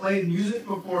Israel played music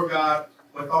before God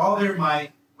with all their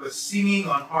might, with singing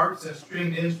on harps and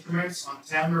stringed instruments, on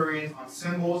tambourines, on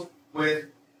cymbals, with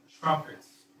trumpets.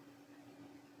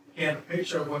 Again, a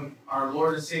picture of when our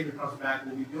Lord and Savior comes back,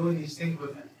 we'll be doing these things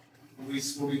with him.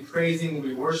 We'll be praising, we'll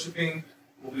be worshiping,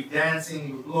 we'll be dancing,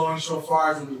 we'll be blowing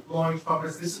shofars, we'll be blowing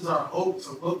trumpets. This is our hope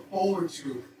to look forward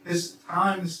to. This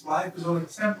time, this life is only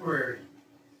temporary.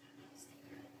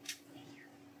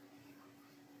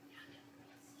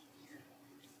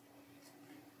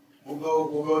 We'll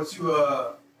go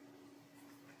to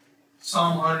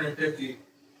Psalm 150.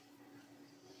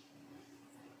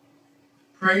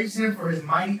 Praise him for his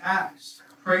mighty acts.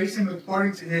 Praise him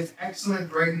according to his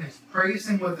excellent greatness. Praise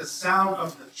him with the sound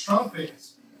of the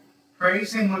trumpets.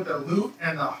 Praise him with the lute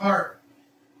and the harp.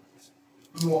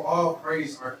 We will all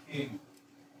praise our King.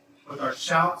 With our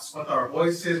shouts, with our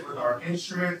voices, with our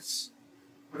instruments,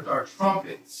 with our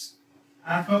trumpets.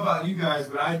 I don't know about you guys,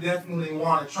 but I definitely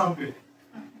want a trumpet.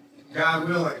 God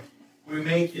willing. We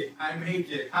make it. I make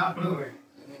it. God willing.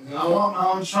 I want my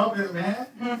own trumpet, man.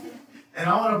 And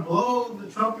I want to blow the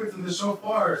trumpets and the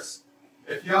shofars.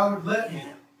 if y'all would let me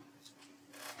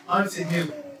unto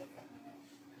him,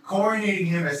 coordinating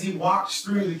him as he walks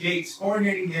through the gates,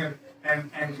 coordinating him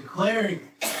and declaring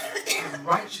his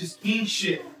righteous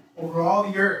kingship over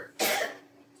all the earth.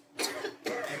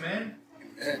 Amen?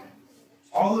 Amen.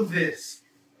 All of this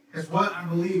is what I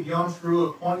believe Yom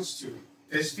Teruah points to.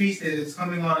 This feast day that's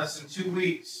coming on us in 2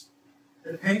 weeks.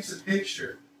 It paints a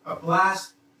picture, a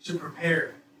blast to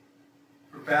prepare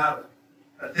for battle.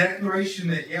 A declaration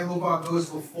that Yehovah goes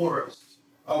before us.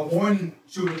 A warning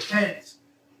to repent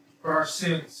for our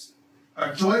sins.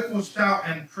 A joyful shout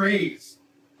and praise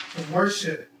to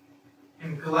worship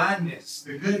and gladness,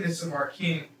 the goodness of our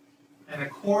King, and a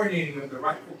coordinating of the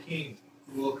rightful King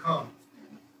who will come.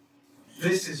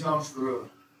 This is Yom Teruah.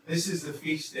 This is the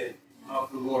feast day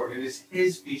of the Lord. It is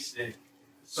His feast day.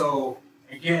 So,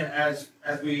 again, as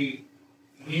we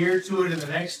near to it in the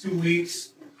next 2 weeks,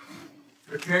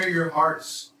 prepare your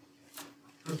hearts.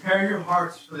 Prepare your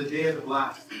hearts for the day of the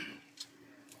blast.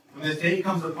 When this day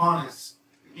comes upon us,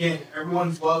 again,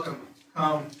 everyone's welcome to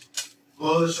come,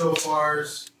 blow the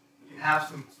shofars, you can have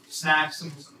some snacks,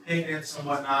 some picnics and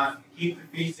whatnot, and keep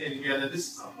the feast day together.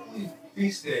 This is a holy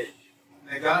feast day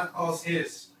that God calls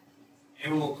His.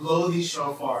 And we will blow these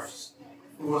shofars.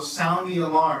 We will sound the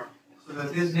alarm so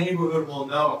that this neighborhood will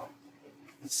know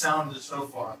the sound of the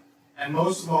shofar. And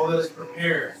most of all, let us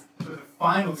prepare for the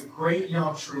final, the great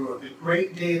Yom Teruah, the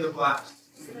great day of the blast.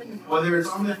 Whether it's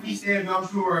on the feast day of Yom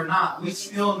Teruah or not, we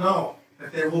still know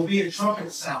that there will be a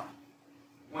trumpet sound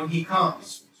when He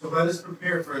comes. So let us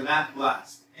prepare for that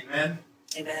blast. Amen?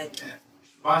 Amen.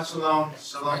 Shabbat shalom.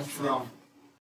 Shalom, shalom.